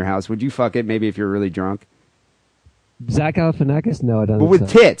left it in your house, would you fuck it maybe if you're really drunk? Zach Galifianakis? No, I don't. But with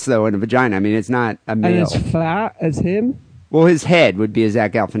tits, though, and a vagina, I mean, it's not a male. And as fat as him? Well, his head would be a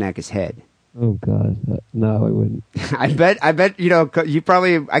Zach Galifianakis head. Oh, God. No, I wouldn't. I bet, you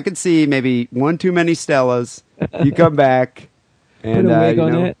probably, I could see maybe one too many Stellas. You come back. And, put a wig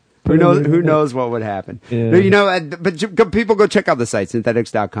on it. Who knows what would happen? Yeah. But people go check out the site,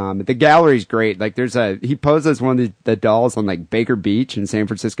 synthetics.com. The gallery's great. He posed as one of the dolls on Baker Beach in San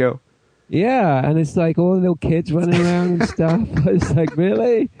Francisco. Yeah, and it's all the little kids running around and stuff. It's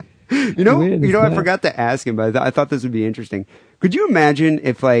really? I forgot to ask him, but I thought this would be interesting. Could you imagine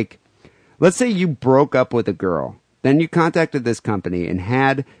if, let's say you broke up with a girl, then you contacted this company and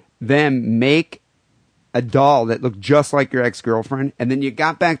had them make a doll that looked just like your ex-girlfriend, and then you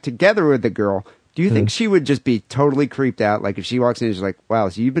got back together with the girl, do you think she would just be totally creeped out? If she walks in and she's like, wow,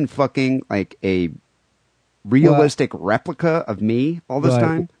 so you've been fucking a realistic replica of me all this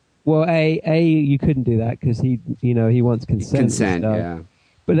time? Well, you couldn't do that because he wants consent. Consent, yeah.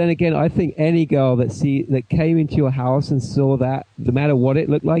 But then again, I think any girl that came into your house and saw that, no matter what it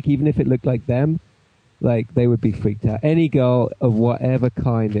looked like, even if it looked like them, like they would be freaked out. Any girl of whatever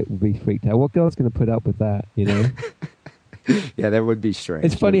kind, it would be freaked out. What girl's going to put up with that? You know. Yeah, that would be strange.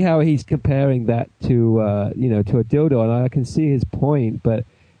 It's funny how he's comparing that to to a dildo, and I can see his point, but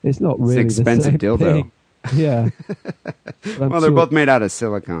it's not really it's expensive the same dildo. Thing. Yeah. Well, they're both made out of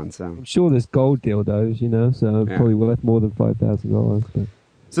silicone, so I'm sure there's gold dildos, so probably worth more than $5,000.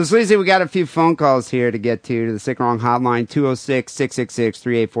 So, Sleazy, we got a few phone calls here to get to the Sick and Wrong hotline.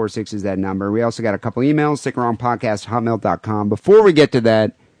 206-666-3846 is that number. We also got a couple emails, sickandwrongpodcast@hotmail.com. Before we get to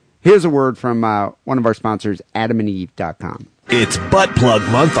that, here's a word from one of our sponsors, adamandeve.com. It's Butt Plug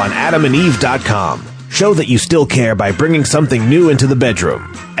Month on adamandeve.com. Show that you still care by bringing something new into the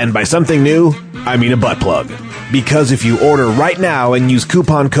bedroom. And by something new, I mean a butt plug. Because if you order right now and use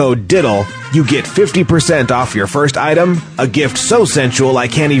coupon code DIDDLE, you get 50% off your first item, a gift so sensual I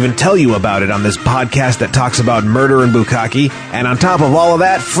can't even tell you about it on this podcast that talks about murder and bukkake, and on top of all of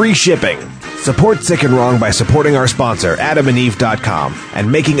that, free shipping. Support Sick and Wrong by supporting our sponsor, adamandeve.com, and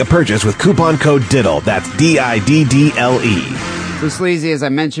making a purchase with coupon code DIDDLE. That's DIDDLE. So, Sleazy, as I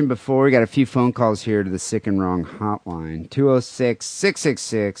mentioned before, we got a few phone calls here to the Sick and Wrong hotline.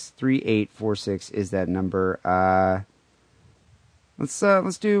 206-666-3846 is that number.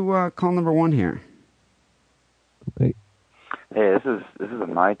 Let's do call number 1 here. Okay. Hey, this is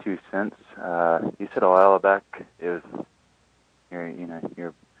my 2 cents. You said a while back it was you're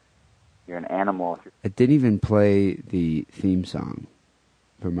an animal. I didn't even play the theme song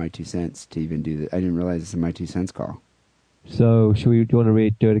for my 2 cents to even do that. I didn't realize it's a my 2 cents call. So, do you want to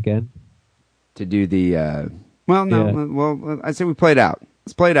do it again? To do the, well, I say we play it out.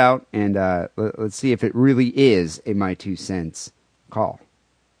 Let's play it out, and let's see if it really is a my 2 cents call.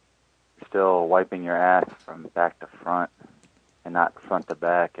 Still wiping your ass from back to front and not front to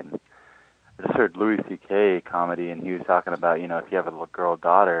back. And I just heard Louis C.K. comedy, and he was talking about, if you have a little girl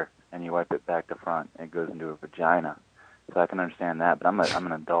daughter and you wipe it back to front, it goes into her vagina. So I can understand that, but I'm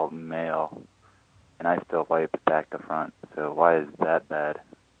an adult male, and I still wipe it back to front. So why is that bad?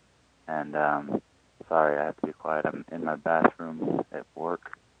 And sorry, I have to be quiet. I'm in my bathroom at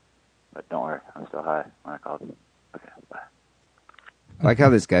work, but don't worry, I'm still high when I called. Okay, bye. I like how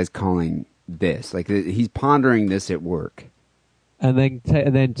this guy's calling this. Like, he's pondering this at work. And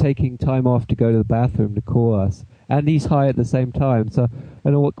then taking time off to go to the bathroom to call us. And he's high at the same time. So I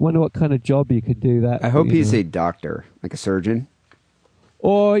wonder what kind of job you could do that. I hope he's a doctor, like a surgeon.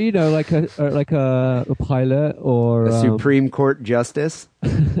 Or, like a pilot or... a Supreme Court justice.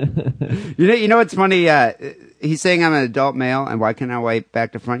 You know what's funny? He's saying I'm an adult male, and why can't I wipe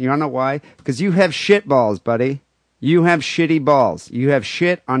back to front? You want to know why? Because you have shit balls, buddy. You have shitty balls. You have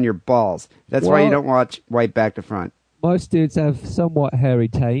shit on your balls. That's why you don't wipe back to front. Most dudes have somewhat hairy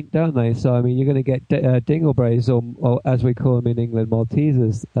taint, don't they? So, I mean, you're going to get dinglebrays, or as we call them in England,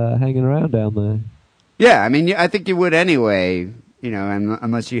 Maltesers, hanging around down there. Yeah, I mean, I think you would anyway,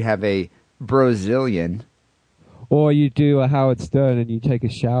 unless you have a Brazilian. Or you do a Howard Stern and you take a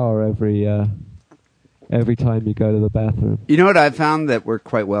shower every time you go to the bathroom. You know what I've found that worked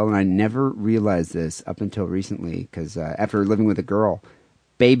quite well, and I never realized this up until recently, because after living with a girl,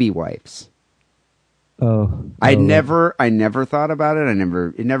 baby wipes. I never thought about it.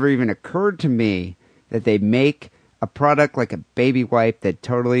 It never even occurred to me that they make a product like a baby wipe that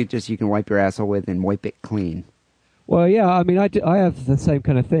totally just you can wipe your asshole with and wipe it clean. Well, yeah, I mean, I have the same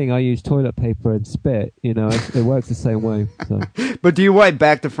kind of thing. I use toilet paper and spit. It works the same way. So. But do you wipe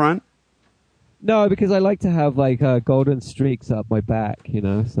back to front? No, because I like to have golden streaks up my back.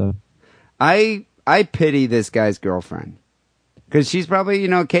 So. I pity this guy's girlfriend. Because she's probably,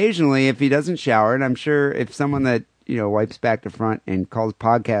 occasionally, if he doesn't shower, and I'm sure if someone that, wipes back to front and calls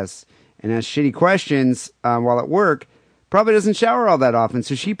podcasts and asks shitty questions while at work, probably doesn't shower all that often,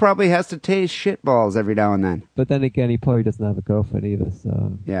 so she probably has to taste shit balls every now and then. But then again, he probably doesn't have a girlfriend either,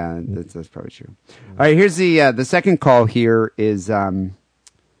 so... Yeah, that's probably true. All right, here's the second call here is actually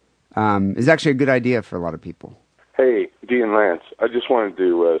a good idea for a lot of people. Hey, Dee and Lance, I just wanted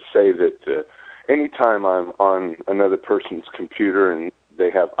to say that... anytime I'm on another person's computer and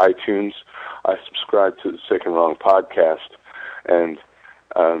they have iTunes, I subscribe to the Sick and Wrong podcast, and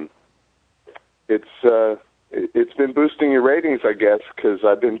it's been boosting your ratings, I guess, because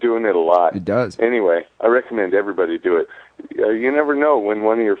I've been doing it a lot. It does. Anyway, I recommend everybody do it. You never know when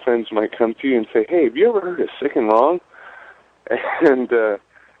one of your friends might come to you and say, "Hey, have you ever heard of Sick and Wrong?" And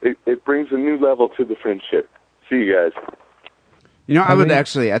it brings a new level to the friendship. See you guys.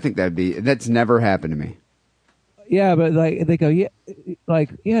 I think that's never happened to me. Yeah, but they go, have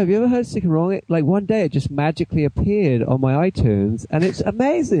you ever heard Sick and Wrong? One day it just magically appeared on my iTunes, and it's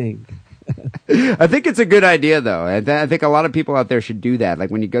amazing. I think it's a good idea, though. I think a lot of people out there should do that. Like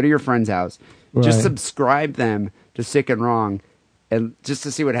when you go to your friend's house, Right. Just subscribe them to Sick and Wrong, and just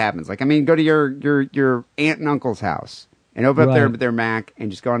to see what happens. Like, I mean, go to your aunt and uncle's house and open up their Mac and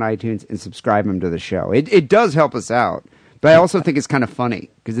just go on iTunes and subscribe them to the show. It does help us out, but I also think it's kind of funny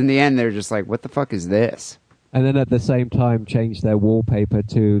because in the end they're just like, "What the fuck is this?" And then at the same time, change their wallpaper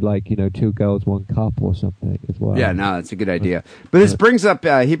to 2 girls, 1 cup or something as well. Yeah, no, that's a good idea. But this brings up,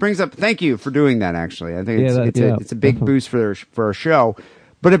 he brings up, thank you for doing that, actually. I think it's a big boost for our show.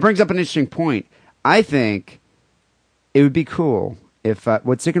 But it brings up an interesting point. I think it would be cool if,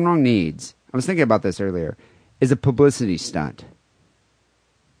 what Sick and Wrong needs, I was thinking about this earlier, is a publicity stunt.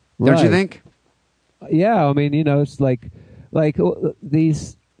 Don't you think? Yeah, I mean, it's like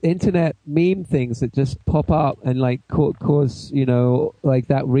these internet meme things that just pop up and cause like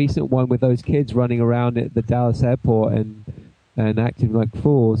that recent one with those kids running around at the Dallas airport and acting like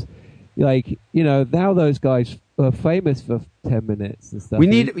fools. Now those guys are famous for 10 minutes and stuff. We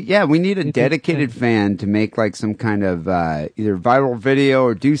need a dedicated fan to make like some kind of either viral video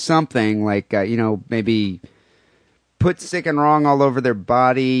or do something like maybe put Sick and Wrong all over their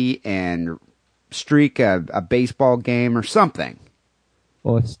body and streak a baseball game or something.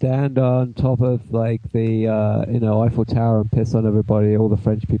 Or stand on top of the Eiffel Tower and piss on everybody, all the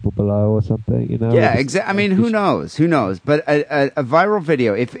French people below, or something. Yeah, exactly. I mean, who knows? But a viral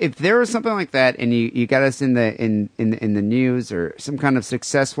video. If there was something like that, and you got us in the news or some kind of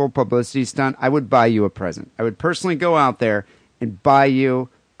successful publicity stunt, I would buy you a present. I would personally go out there and buy you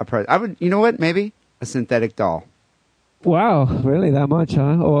a present. I would. You know what? Maybe a synthetic doll. Wow, really that much,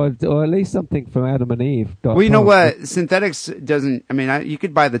 huh? Or at least something from Adam and Eve. Well, you know what? Synthetics doesn't. I mean, you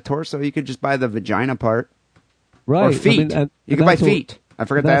could buy the torso. You could just buy the vagina part, right? Or feet. You could buy feet. I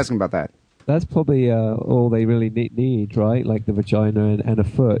forgot to ask him about that. That's probably all they really need, right? Like the vagina and a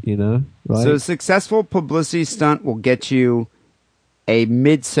foot, right? So a successful publicity stunt will get you a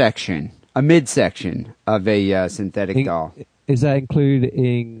midsection of a synthetic doll. Is that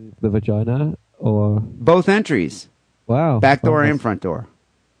including the vagina or both entries? Wow. Back door and front door.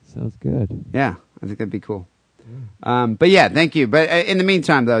 Sounds good. Yeah, I think that'd be cool. But yeah, thank you. But in the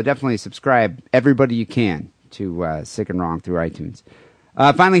meantime, though, definitely subscribe everybody you can to Sick and Wrong through iTunes.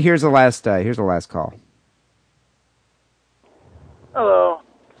 Finally, here's the last call. Hello.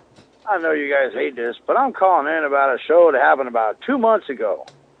 I know you guys hate this, but I'm calling in about a show that happened about 2 months ago.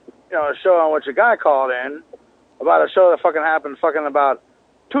 A show on which a guy called in about a show that fucking happened about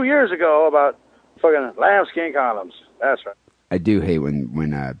 2 years ago about fucking lambskin condoms. That's right. I do hate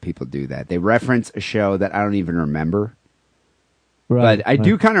when people do that. They reference a show that I don't even remember. Right, but I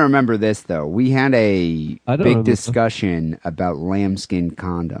do kind of remember this, though. We had a big discussion about lambskin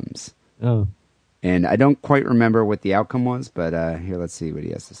condoms. Oh. And I don't quite remember what the outcome was, but here, let's see what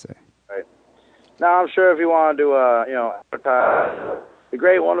he has to say. Right. Now, I'm sure if you want to do, advertise the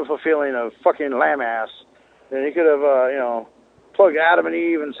great, wonderful feeling of fucking lamb ass, then you could have, plugged Adam and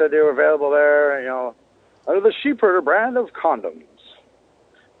Eve and said they were available there, under the Sheepherder brand of condoms.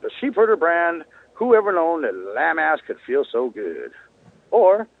 The Sheepherder brand, whoever known that lamb ass could feel so good.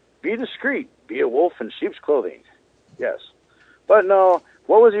 Or, be discreet, be a wolf in sheep's clothing. Yes. But no,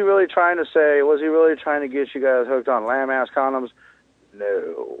 what was he really trying to say? Was he really trying to get you guys hooked on lamb ass condoms?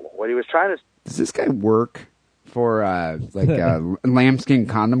 No. What he was trying to... Does this guy work for a lambskin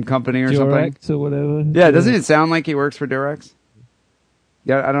condom company or Durex something? Or whatever? Yeah, doesn't it sound like he works for Durex?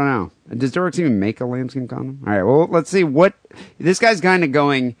 Yeah, I don't know. Does Durex even make a lambskin condom? All right, well, let's see what... This guy's kind of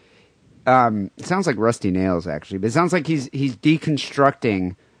going... it sounds like Rusty Nails, actually, but it sounds like he's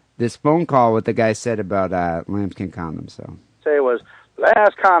deconstructing this phone call what the guy said about lambskin condoms. So say was,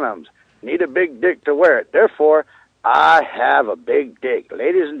 last condoms, need a big dick to wear it. Therefore, I have a big dick.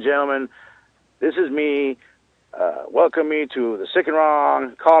 Ladies and gentlemen, this is me. Welcome me to the Sick and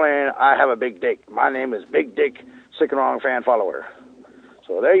Wrong. Call in. I have a big dick. My name is Big Dick, Sick and Wrong fan follower.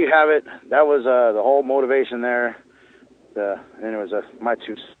 So there you have it. That was the whole motivation there. And it was my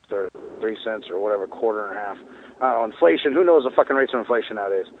 2 or 3 cents or whatever, quarter and a half. I don't know, inflation. Who knows the fucking rates of inflation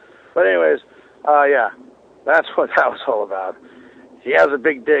nowadays? But anyways, yeah, that's what that was all about. He has a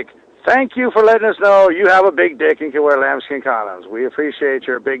big dick. Thank you for letting us know you have a big dick and can wear lambskin condoms. We appreciate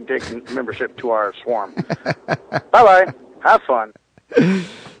your big dick membership to our swarm. Bye-bye. Have fun.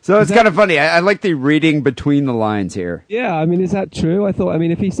 So it's kind of funny. I like the reading between the lines here. Yeah, I mean, is that true?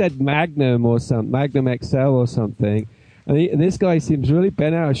 If he said Magnum or something, Magnum XL or something, and this guy seems really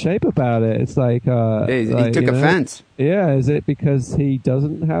bent out of shape about it. It's like... he took offense. Yeah, is it because he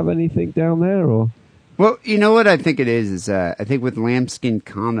doesn't have anything down there, or... Well, you know what I think it is I think with lambskin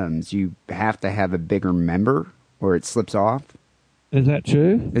condoms, you have to have a bigger member or it slips off. Is that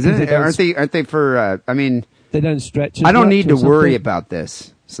true? Isn't it? Aren't they for, They don't stretch as I don't need to something? worry about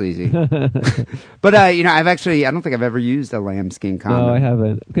this. sleazy. But I don't think I've ever used a lambskin condom. No, I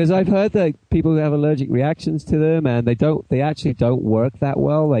haven't, because I've heard that people have allergic reactions to them, and they actually don't work that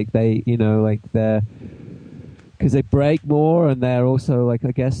well. Like because they break more, and they're also I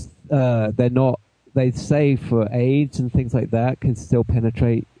guess they're not. They say for AIDS and things like that can still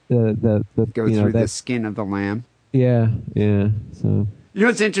penetrate the through the skin of the lamb. Yeah. So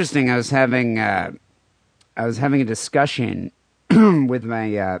what's interesting? I was having a discussion with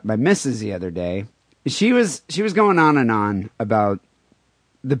my missus the other day. She was going on and on about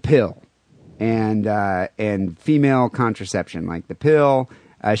the pill and female contraception, like the pill.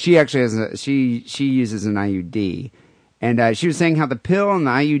 She actually has she uses an IUD, and she was saying how the pill and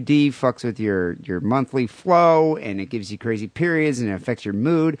the IUD fucks with your monthly flow, and it gives you crazy periods, and it affects your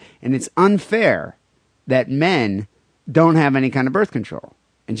mood, and it's unfair that men don't have any kind of birth control.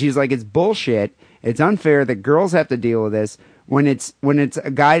 And she's like, it's bullshit. It's unfair that girls have to deal with this when it's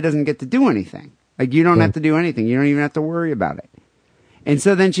a guy doesn't get to do anything. Like, you don't have to do anything. You don't even have to worry about it. And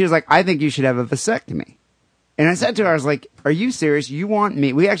so then she was like, I think you should have a vasectomy. And I said to her, I was like, are you serious? You want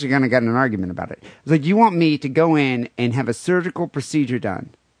me? We actually kind of got in an argument about it. I was like, you want me to go in and have a surgical procedure done?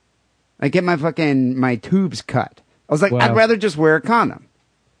 Like, get my tubes cut. I was like, I'd rather just wear a condom.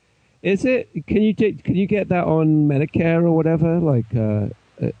 Is it? Can you get that on Medicare or whatever? Like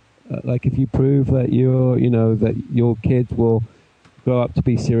if you prove that that your kids will grow up to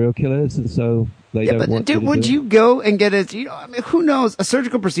be serial killers, and so they don't want to. Would you go and get it? I mean, who knows? A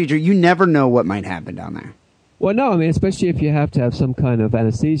surgical procedure, you never know what might happen down there. Well, no, I mean, especially if you have to have some kind of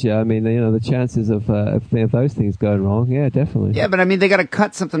anesthesia. I mean, the chances of those things going wrong, yeah, definitely. Yeah, but I mean, they got to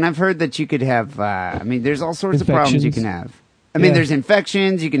cut something. I've heard that you could have. There's all sorts of problems you can have. I mean, there's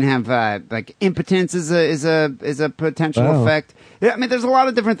infections. You can have like impotence is a potential effect. I mean, there's a lot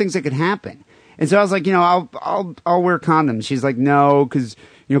of different things that could happen. And so I was like, I'll wear condoms. She's like, no, because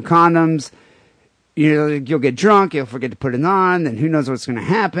condoms. You'll get drunk, you'll forget to put it on, then who knows what's going to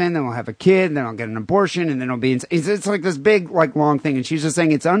happen, then we'll have a kid, and then I'll get an abortion, and then it'll be... It's like this big, long thing, and she's just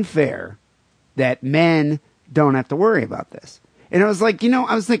saying it's unfair that men don't have to worry about this. And I was like,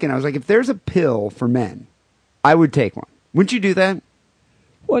 I was thinking, if there's a pill for men, I would take one. Wouldn't you do that?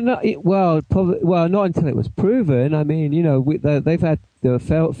 Well, not until it was proven. I mean, they've had the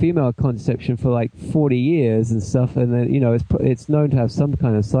female contraception for like 40 years and stuff, and then it's known to have some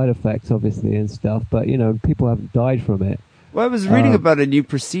kind of side effects, obviously, and stuff. But people haven't died from it. Well, I was reading about a new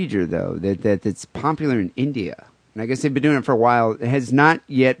procedure though that's popular in India, and I guess they've been doing it for a while. It has not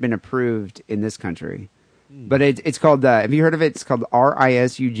yet been approved in this country, but it's called. Have you heard of it? It's called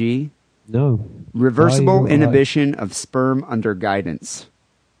RISUG. No. Reversible inhibition of sperm under guidance.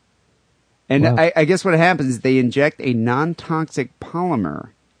 And I guess what happens is they inject a non-toxic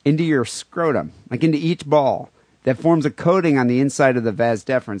polymer into your scrotum, like into each ball, that forms a coating on the inside of the vas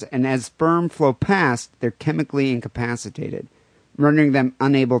deferens. And as sperm flow past, they're chemically incapacitated, rendering them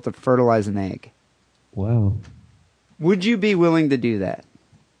unable to fertilize an egg. Wow. Would you be willing to do that?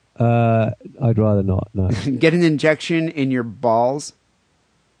 I'd rather not, no. Get an injection in your balls?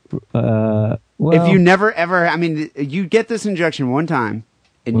 Well, if you never, ever... I mean, you get this injection one time,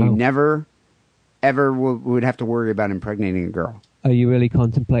 and you never... ever would have to worry about impregnating a girl. Are you really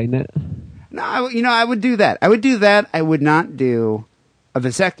contemplating it? No, I would do that. I would do that. I would not do a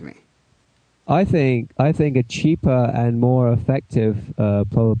vasectomy. I think a cheaper and more effective,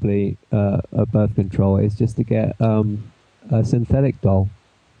 probably, birth control is just to get a synthetic doll.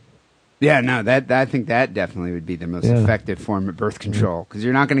 Yeah, no, I think that definitely would be the most effective form of birth control, because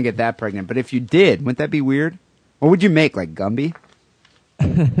you're not going to get that pregnant. But if you did, wouldn't that be weird? What would you make, like Gumby?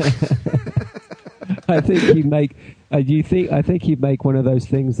 I think you'd make. I think you'd make one of those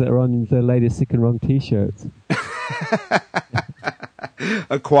things that are on the latest Sick and Wrong T-shirts.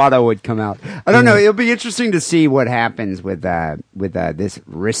 A Quado would come out. I don't know. It'll be interesting to see what happens with this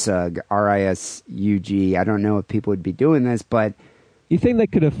RISUG, RISUG. I don't know if people would be doing this, but you think they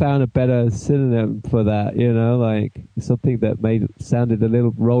could have found a better synonym for that? Like something that sounded a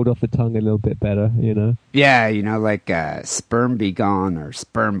little rolled off the tongue a little bit better. Yeah, like sperm be gone or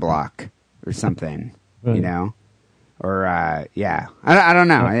sperm block or something. Right. Or I don't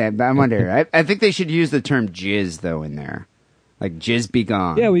know. I wonder. I think they should use the term jizz though in there. Like jizz be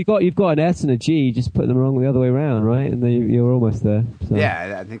gone. Yeah, you've got an S and a G. You just put them wrong the other way around, right? And then you're almost there. So.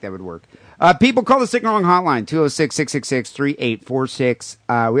 Yeah, I think that would work. People call the Sick and Wrong hotline,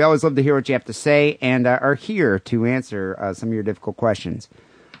 206-666-3846. We always love to hear what you have to say and are here to answer some of your difficult questions.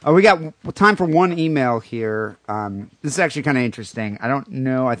 We got time for one email here. This is actually kind of interesting. I don't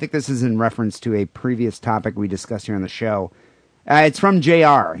know. I think this is in reference to a previous topic we discussed here on the show. It's from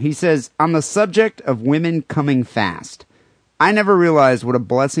JR. He says, on the subject of women coming fast, I never realized what a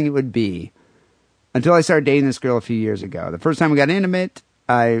blessing it would be until I started dating this girl a few years ago. The first time we got intimate,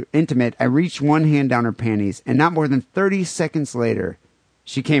 I reached one hand down her panties, and not more than 30 seconds later,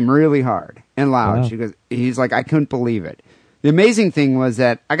 she came really hard and loud. Wow. He's like, I couldn't believe it. The amazing thing was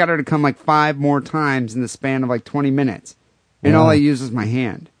that I got her to come like 5 more times in the span of like 20 minutes, and all I used was my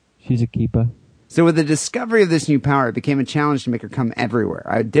hand. She's a keeper. So with the discovery of this new power, it became a challenge to make her come everywhere.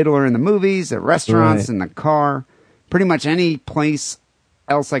 I would diddle her in the movies, at restaurants, in the car, pretty much any place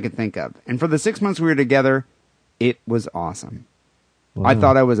else I could think of. And for the 6 months we were together, it was awesome. Wow. I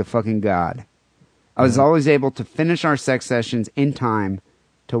thought I was a fucking god. I was always able to finish our sex sessions in time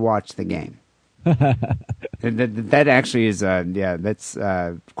to watch the game. that actually is, that's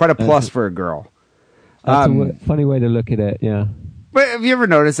quite a plus for a girl. That's a funny way to look at it, yeah. But have you ever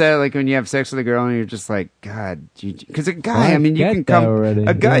noticed that, like, when you have sex with a girl and you're just like, God, because a guy, I mean, you can come, already.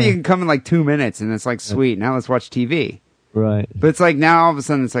 A guy, you can come in like 2 minutes and it's like, sweet, now let's watch TV. Right. But it's like, now all of a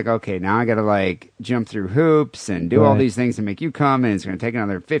sudden it's like, okay, now I gotta like jump through hoops and do all these things to make you come, and it's gonna take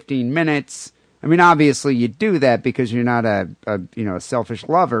another 15 minutes. I mean, obviously you do that because you're not a selfish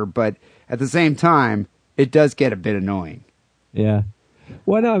lover, but at the same time, it does get a bit annoying. Yeah.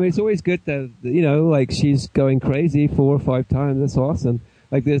 Well, no, I mean, it's always good that, like she's going crazy 4 or 5 times. That's awesome.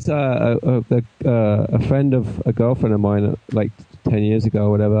 Like there's a friend of a girlfriend of mine, like 10 years ago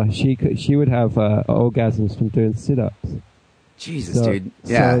or whatever. She would have orgasms from doing sit-ups. Jesus, dude.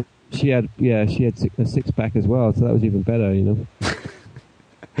 Yeah. So she had a 6-pack as well, so that was even better,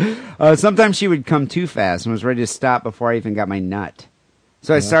 Sometimes she would come too fast and was ready to stop before I even got my nut.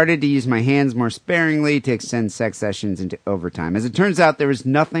 So I started to use my hands more sparingly to extend sex sessions into overtime. As it turns out, there was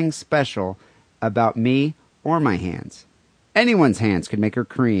nothing special about me or my hands. Anyone's hands could make her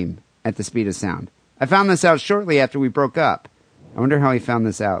cream at the speed of sound. I found this out shortly after we broke up. I wonder how he found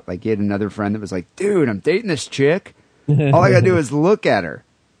this out. Like, he had another friend that was like, dude, I'm dating this chick. All I gotta do is look at her.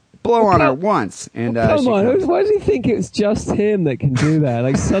 Blow on her once. And come on, why does he think it's just him that can do that?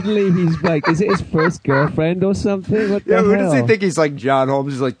 Like, suddenly he's like, is it his first girlfriend or something? What the hell? Who does he think he's like John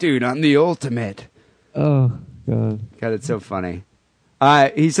Holmes? He's like, dude, I'm the ultimate. Oh, God. God, it's so funny.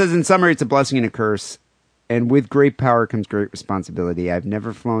 He says, in summary, it's a blessing and a curse. And with great power comes great responsibility. I've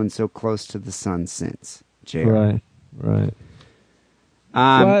never flown so close to the sun since. JR. Right.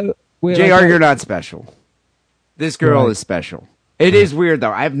 JR, you're not special. This girl is special. It is weird,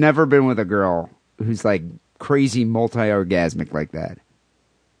 though. I've never been with a girl who's, like, crazy multi-orgasmic like that.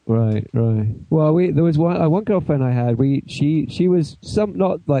 Right. Well, there was one girlfriend I had. She was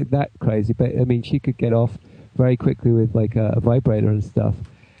not like that crazy, but, I mean, she could get off very quickly with, like, a vibrator and stuff.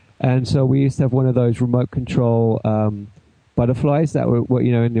 And so we used to have one of those remote control butterflies that were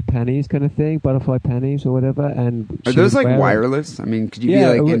in the panties kind of thing, butterfly panties or whatever. And are those, like, wireless? I mean, could you be,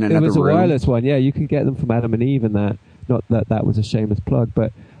 like, in another room? It was a wireless one, yeah. You can get them from Adam and Eve and that. Not that was a shameless plug,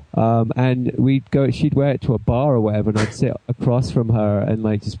 but and she'd wear it to a bar or whatever, and I'd sit across from her and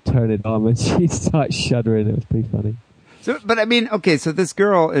like just turn it on, and she'd start shuddering. It was pretty funny. So, but I mean, okay, so this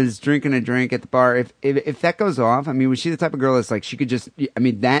girl is drinking a drink at the bar. If that goes off, I mean, was she the type of girl that's like she could just? I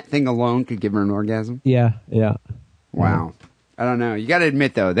mean, that thing alone could give her an orgasm. Yeah. Wow. I don't know. You got to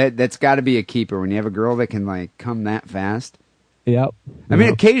admit though that's got to be a keeper when you have a girl that can like come that fast. Yep. I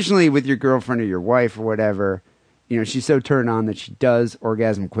mean, occasionally with your girlfriend or your wife or whatever. She's so turned on that she does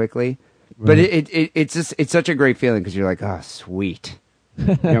orgasm quickly. But it's such a great feeling because you're like, oh, sweet.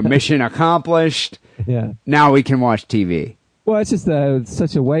 Mission accomplished. Yeah. Now we can watch TV. Well, it's just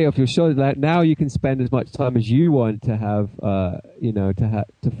such a way off your shoulder that now you can spend as much time as you want to have,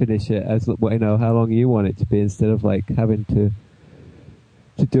 to finish it as how long you want it to be instead of like having to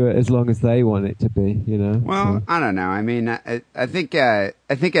do it as long as they want it to be. Well, so. I don't know. I mean, I think at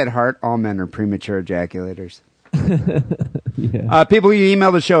heart all men are premature ejaculators. Yeah. People, you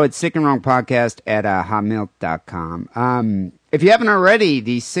email the show at sickandwrongpodcast@hotmail.com. If you haven't already,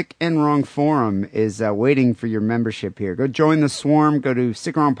 the Sick and Wrong Forum is waiting for your membership here. Go join the swarm. Go to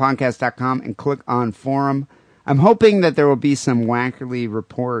sickandwrongpodcast.com and click on forum. I'm hoping that there will be some Wackerly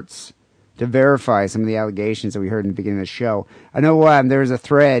reports to verify some of the allegations that we heard in the beginning of the show. I know there was a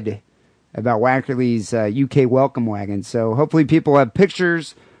thread about Wackerly's UK welcome wagon, so hopefully people have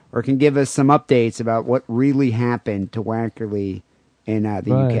pictures or can give us some updates about what really happened to Wackerly in the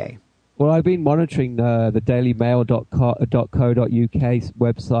UK. Well, I've been monitoring the dailymail.co.uk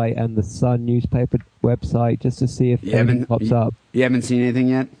website and the Sun newspaper website just to see if anything pops up. You haven't seen anything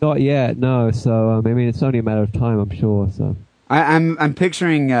yet? Not yet, no. So, I mean, it's only a matter of time, I'm sure. So I'm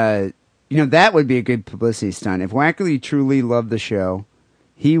picturing, that would be a good publicity stunt. If Wackerly truly loved the show,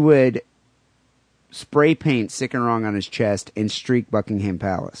 he would spray paint Sick and Wrong on his chest and streak Buckingham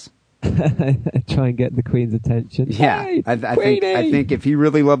Palace. Try and get the Queen's attention. Yeah, hey, I think if he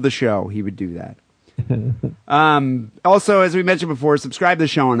really loved the show, he would do that. Also, as we mentioned before, subscribe to the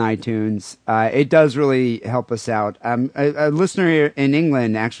show on iTunes. It does really help us out. A listener here in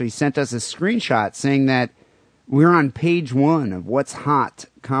England actually sent us a screenshot saying that we're on page 1 of What's Hot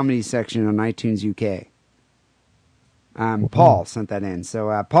comedy section on iTunes UK. Paul sent that in.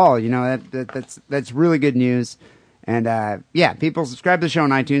 So, Paul, that's really good news. And, people subscribe to the show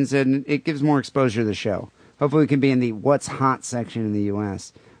on iTunes, and it gives more exposure to the show. Hopefully we can be in the What's Hot section in the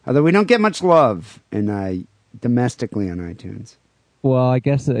U.S., although we don't get much love domestically on iTunes. Well, I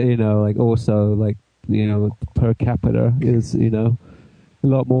guess, also, per capita is, a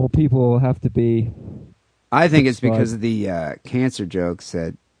lot more people have to be... I think it's because of the cancer jokes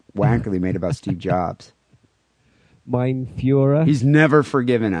that Wackerly made about Steve Jobs. Mein Führer. He's never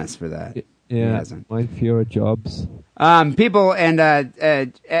forgiven us for that. Yeah, he hasn't. Mein Führer Jobs. People, and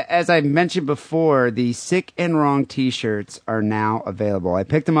as I mentioned before, the Sick and Wrong T-shirts are now available. I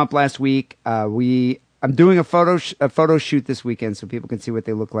picked them up last week. I'm doing a photo shoot this weekend so people can see what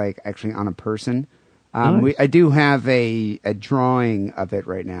they look like actually on a person. Nice. I do have a drawing of it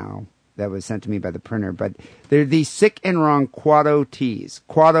right now that was sent to me by the printer, but they're the Sick and Wrong Quado tees.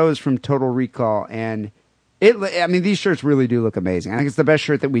 Quado is from Total Recall, and these shirts really do look amazing. I think it's the best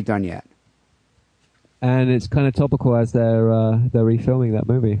shirt that we've done yet. And it's kind of topical as they're refilming that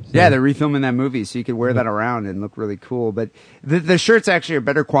movie. So. Yeah, they're refilming that movie, so you could wear that around and look really cool. But the shirts actually are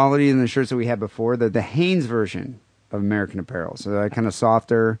better quality than the shirts that we had before. They're the Hanes version of American Apparel, so they're kind of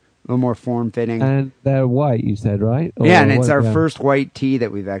softer, a little more form-fitting. And they're white, you said, right? Yeah, and it's our first white tee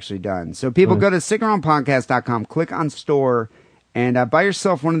that we've actually done. So people go to sickandwrongpodcast.com, click on store, and buy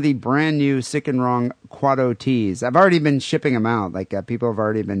yourself one of the brand new Sick and Wrong Quado tees. I've already been shipping them out. People have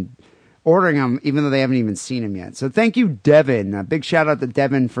already been ordering them, even though they haven't even seen them yet. So thank you, Devin. A big shout out to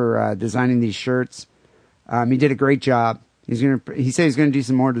Devin for designing these shirts. He did a great job. He said he's going to do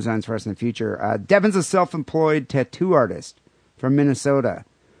some more designs for us in the future. Devin's a self-employed tattoo artist from Minnesota.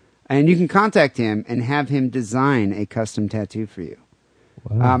 And you can contact him and have him design a custom tattoo for you.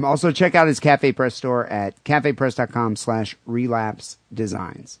 Wow. Also, check out his Cafe Press store at cafepress.com/relapse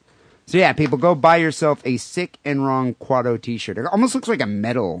designs. So yeah, people, go buy yourself a Sick and Wrong Quado T-shirt. It almost looks like a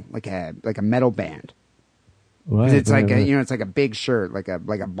metal, like a metal band. Right. It's it's like a big shirt, like a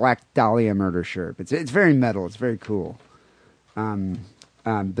Black Dahlia Murder shirt. It's very metal. It's very cool. But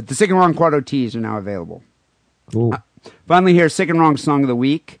the Sick and Wrong Quado tees are now available. Cool. Finally, here, Sick and Wrong Song of the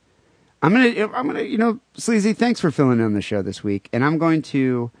Week. I'm gonna, Sleazy, thanks for filling in on the show this week, and I'm going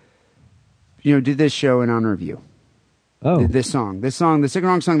to, do this show in honor of you. Oh. This song, the Sick and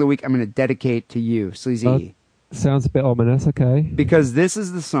Wrong Song of the Week, I'm going to dedicate to you, Sleazy. Sounds a bit ominous, okay. Because this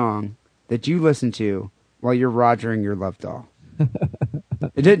is the song that you listen to while you're rogering your love doll.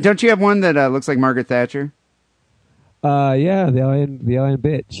 Don't you have one that looks like Margaret Thatcher? Yeah, the Iron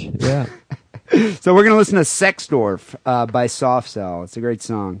Bitch, yeah. So we're going to listen to Sexdorf by Soft Cell. It's a great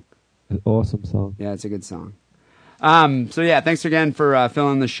song. An awesome song. Yeah, it's a good song. So yeah, thanks again for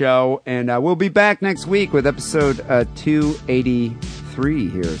filling the show, and we'll be back next week with episode 283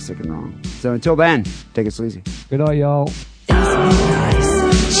 here at Sick and Wrong. So until then, take it sleazy. Good night, y'all.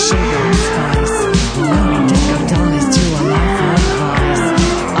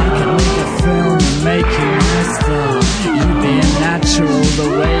 Natural the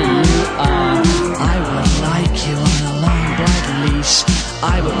way you are. I would like you on a long black leash.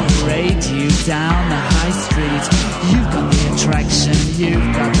 I would parade you down the high street. You've got the attraction,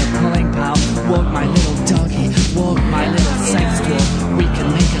 you've got the pulling power. Walk my little doggy, walk my little sex dwarf. We can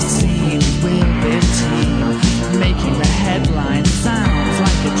make a scene, we'll be a team. Making the headline sounds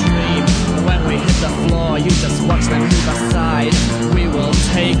like a dream. When we hit the floor, you just watch them move aside. We will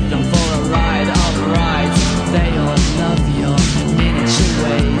take them for a ride, alright. They all love your miniature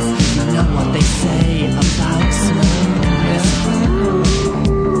ways. You know what they say about small boys.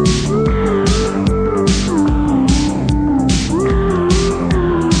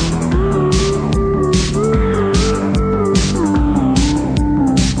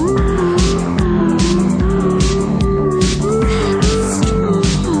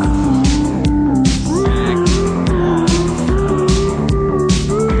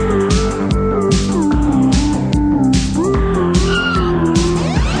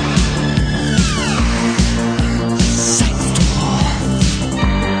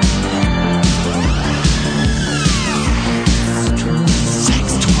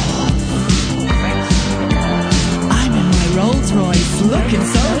 Looking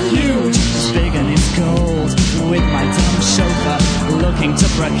so huge, big and it's gold. With my dumb chauffeur looking to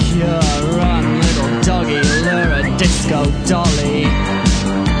procure. Run, little doggy, lure a disco dolly.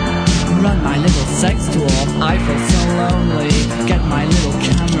 run my little sex tour. I feel so lonely. Get my little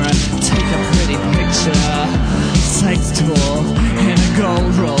camera, take a pretty picture. Sex tour in a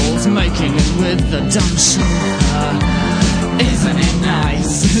gold rolls, making it with the dumb chauffeur. Isn't it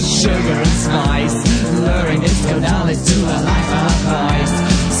nice? Sugar and spice, luring disco dollars to a life of vice.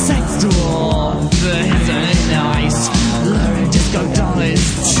 Sex tour, isn't it nice? Luring disco dollars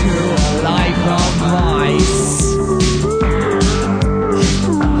to a life of vice.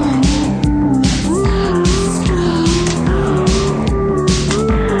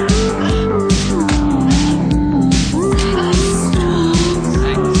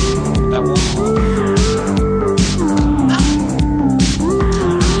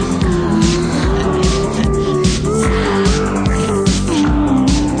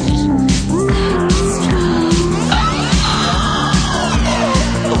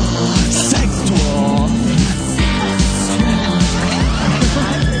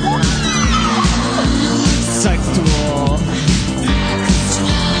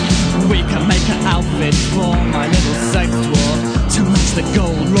 For my little sex tour, to match the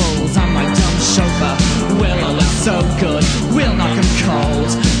gold rolls on my dumb chauffeur. Will I look so good? We'll knock 'em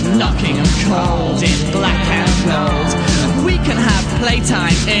cold, knocking 'em cold in black and gold. We can have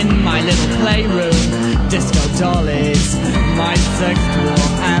playtime in my little playroom. Disco dollies, my sex tour,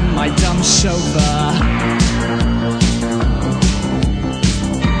 and my dumb chauffeur.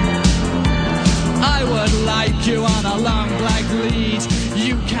 I would like you on a long black lead.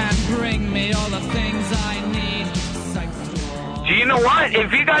 You can bring me all the things I need. Do you know what?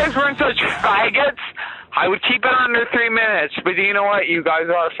 If you guys weren't such faggots, I would keep it under 3 minutes. But do you know what? You guys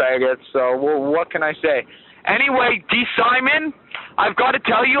are faggots, so what can I say? Anyway, D. Simon, I've got to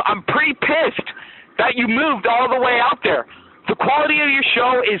tell you, I'm pretty pissed that you moved all the way out there. The quality of your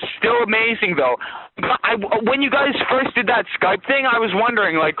show is still amazing, though. When you guys first did that Skype thing, I was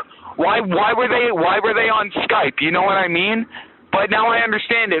wondering, like, why were they on Skype? You know what I mean? But now I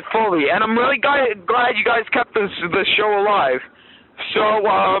understand it fully, and I'm really glad you guys kept the show alive. So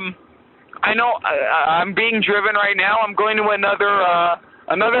I know I'm being driven right now. I'm going to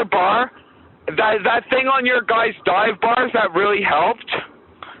another bar. That thing on your guys' dive bars that really helped.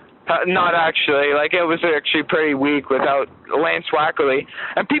 Not actually. Like, it was actually pretty weak without Lance Wackerly.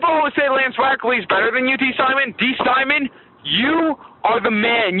 And people always say Lance Wackerly's better than you, D. Simon. D. Simon, you are the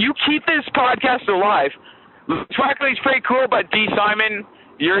man. You keep this podcast alive. Wackerly's pretty cool, but D. Simon,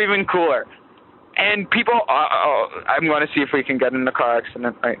 you're even cooler. And people, I'm going to see if we can get in a car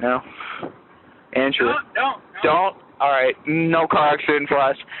accident right now. Andrew. Don't. All right, no car accident for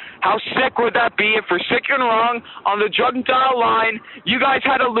us. How sick would that be if for Sick and Wrong on the drug dial line, you guys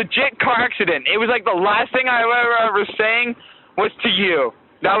had a legit car accident? It was like the last thing I ever saying was to you.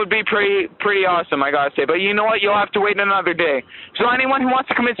 That would be pretty awesome, I gotta say. But you know what? You'll have to wait another day. So anyone who wants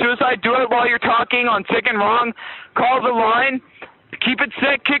to commit suicide, do it while you're talking on Sick and Wrong. Call the line. Keep it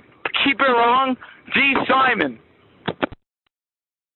sick. Keep it wrong. D. Simon.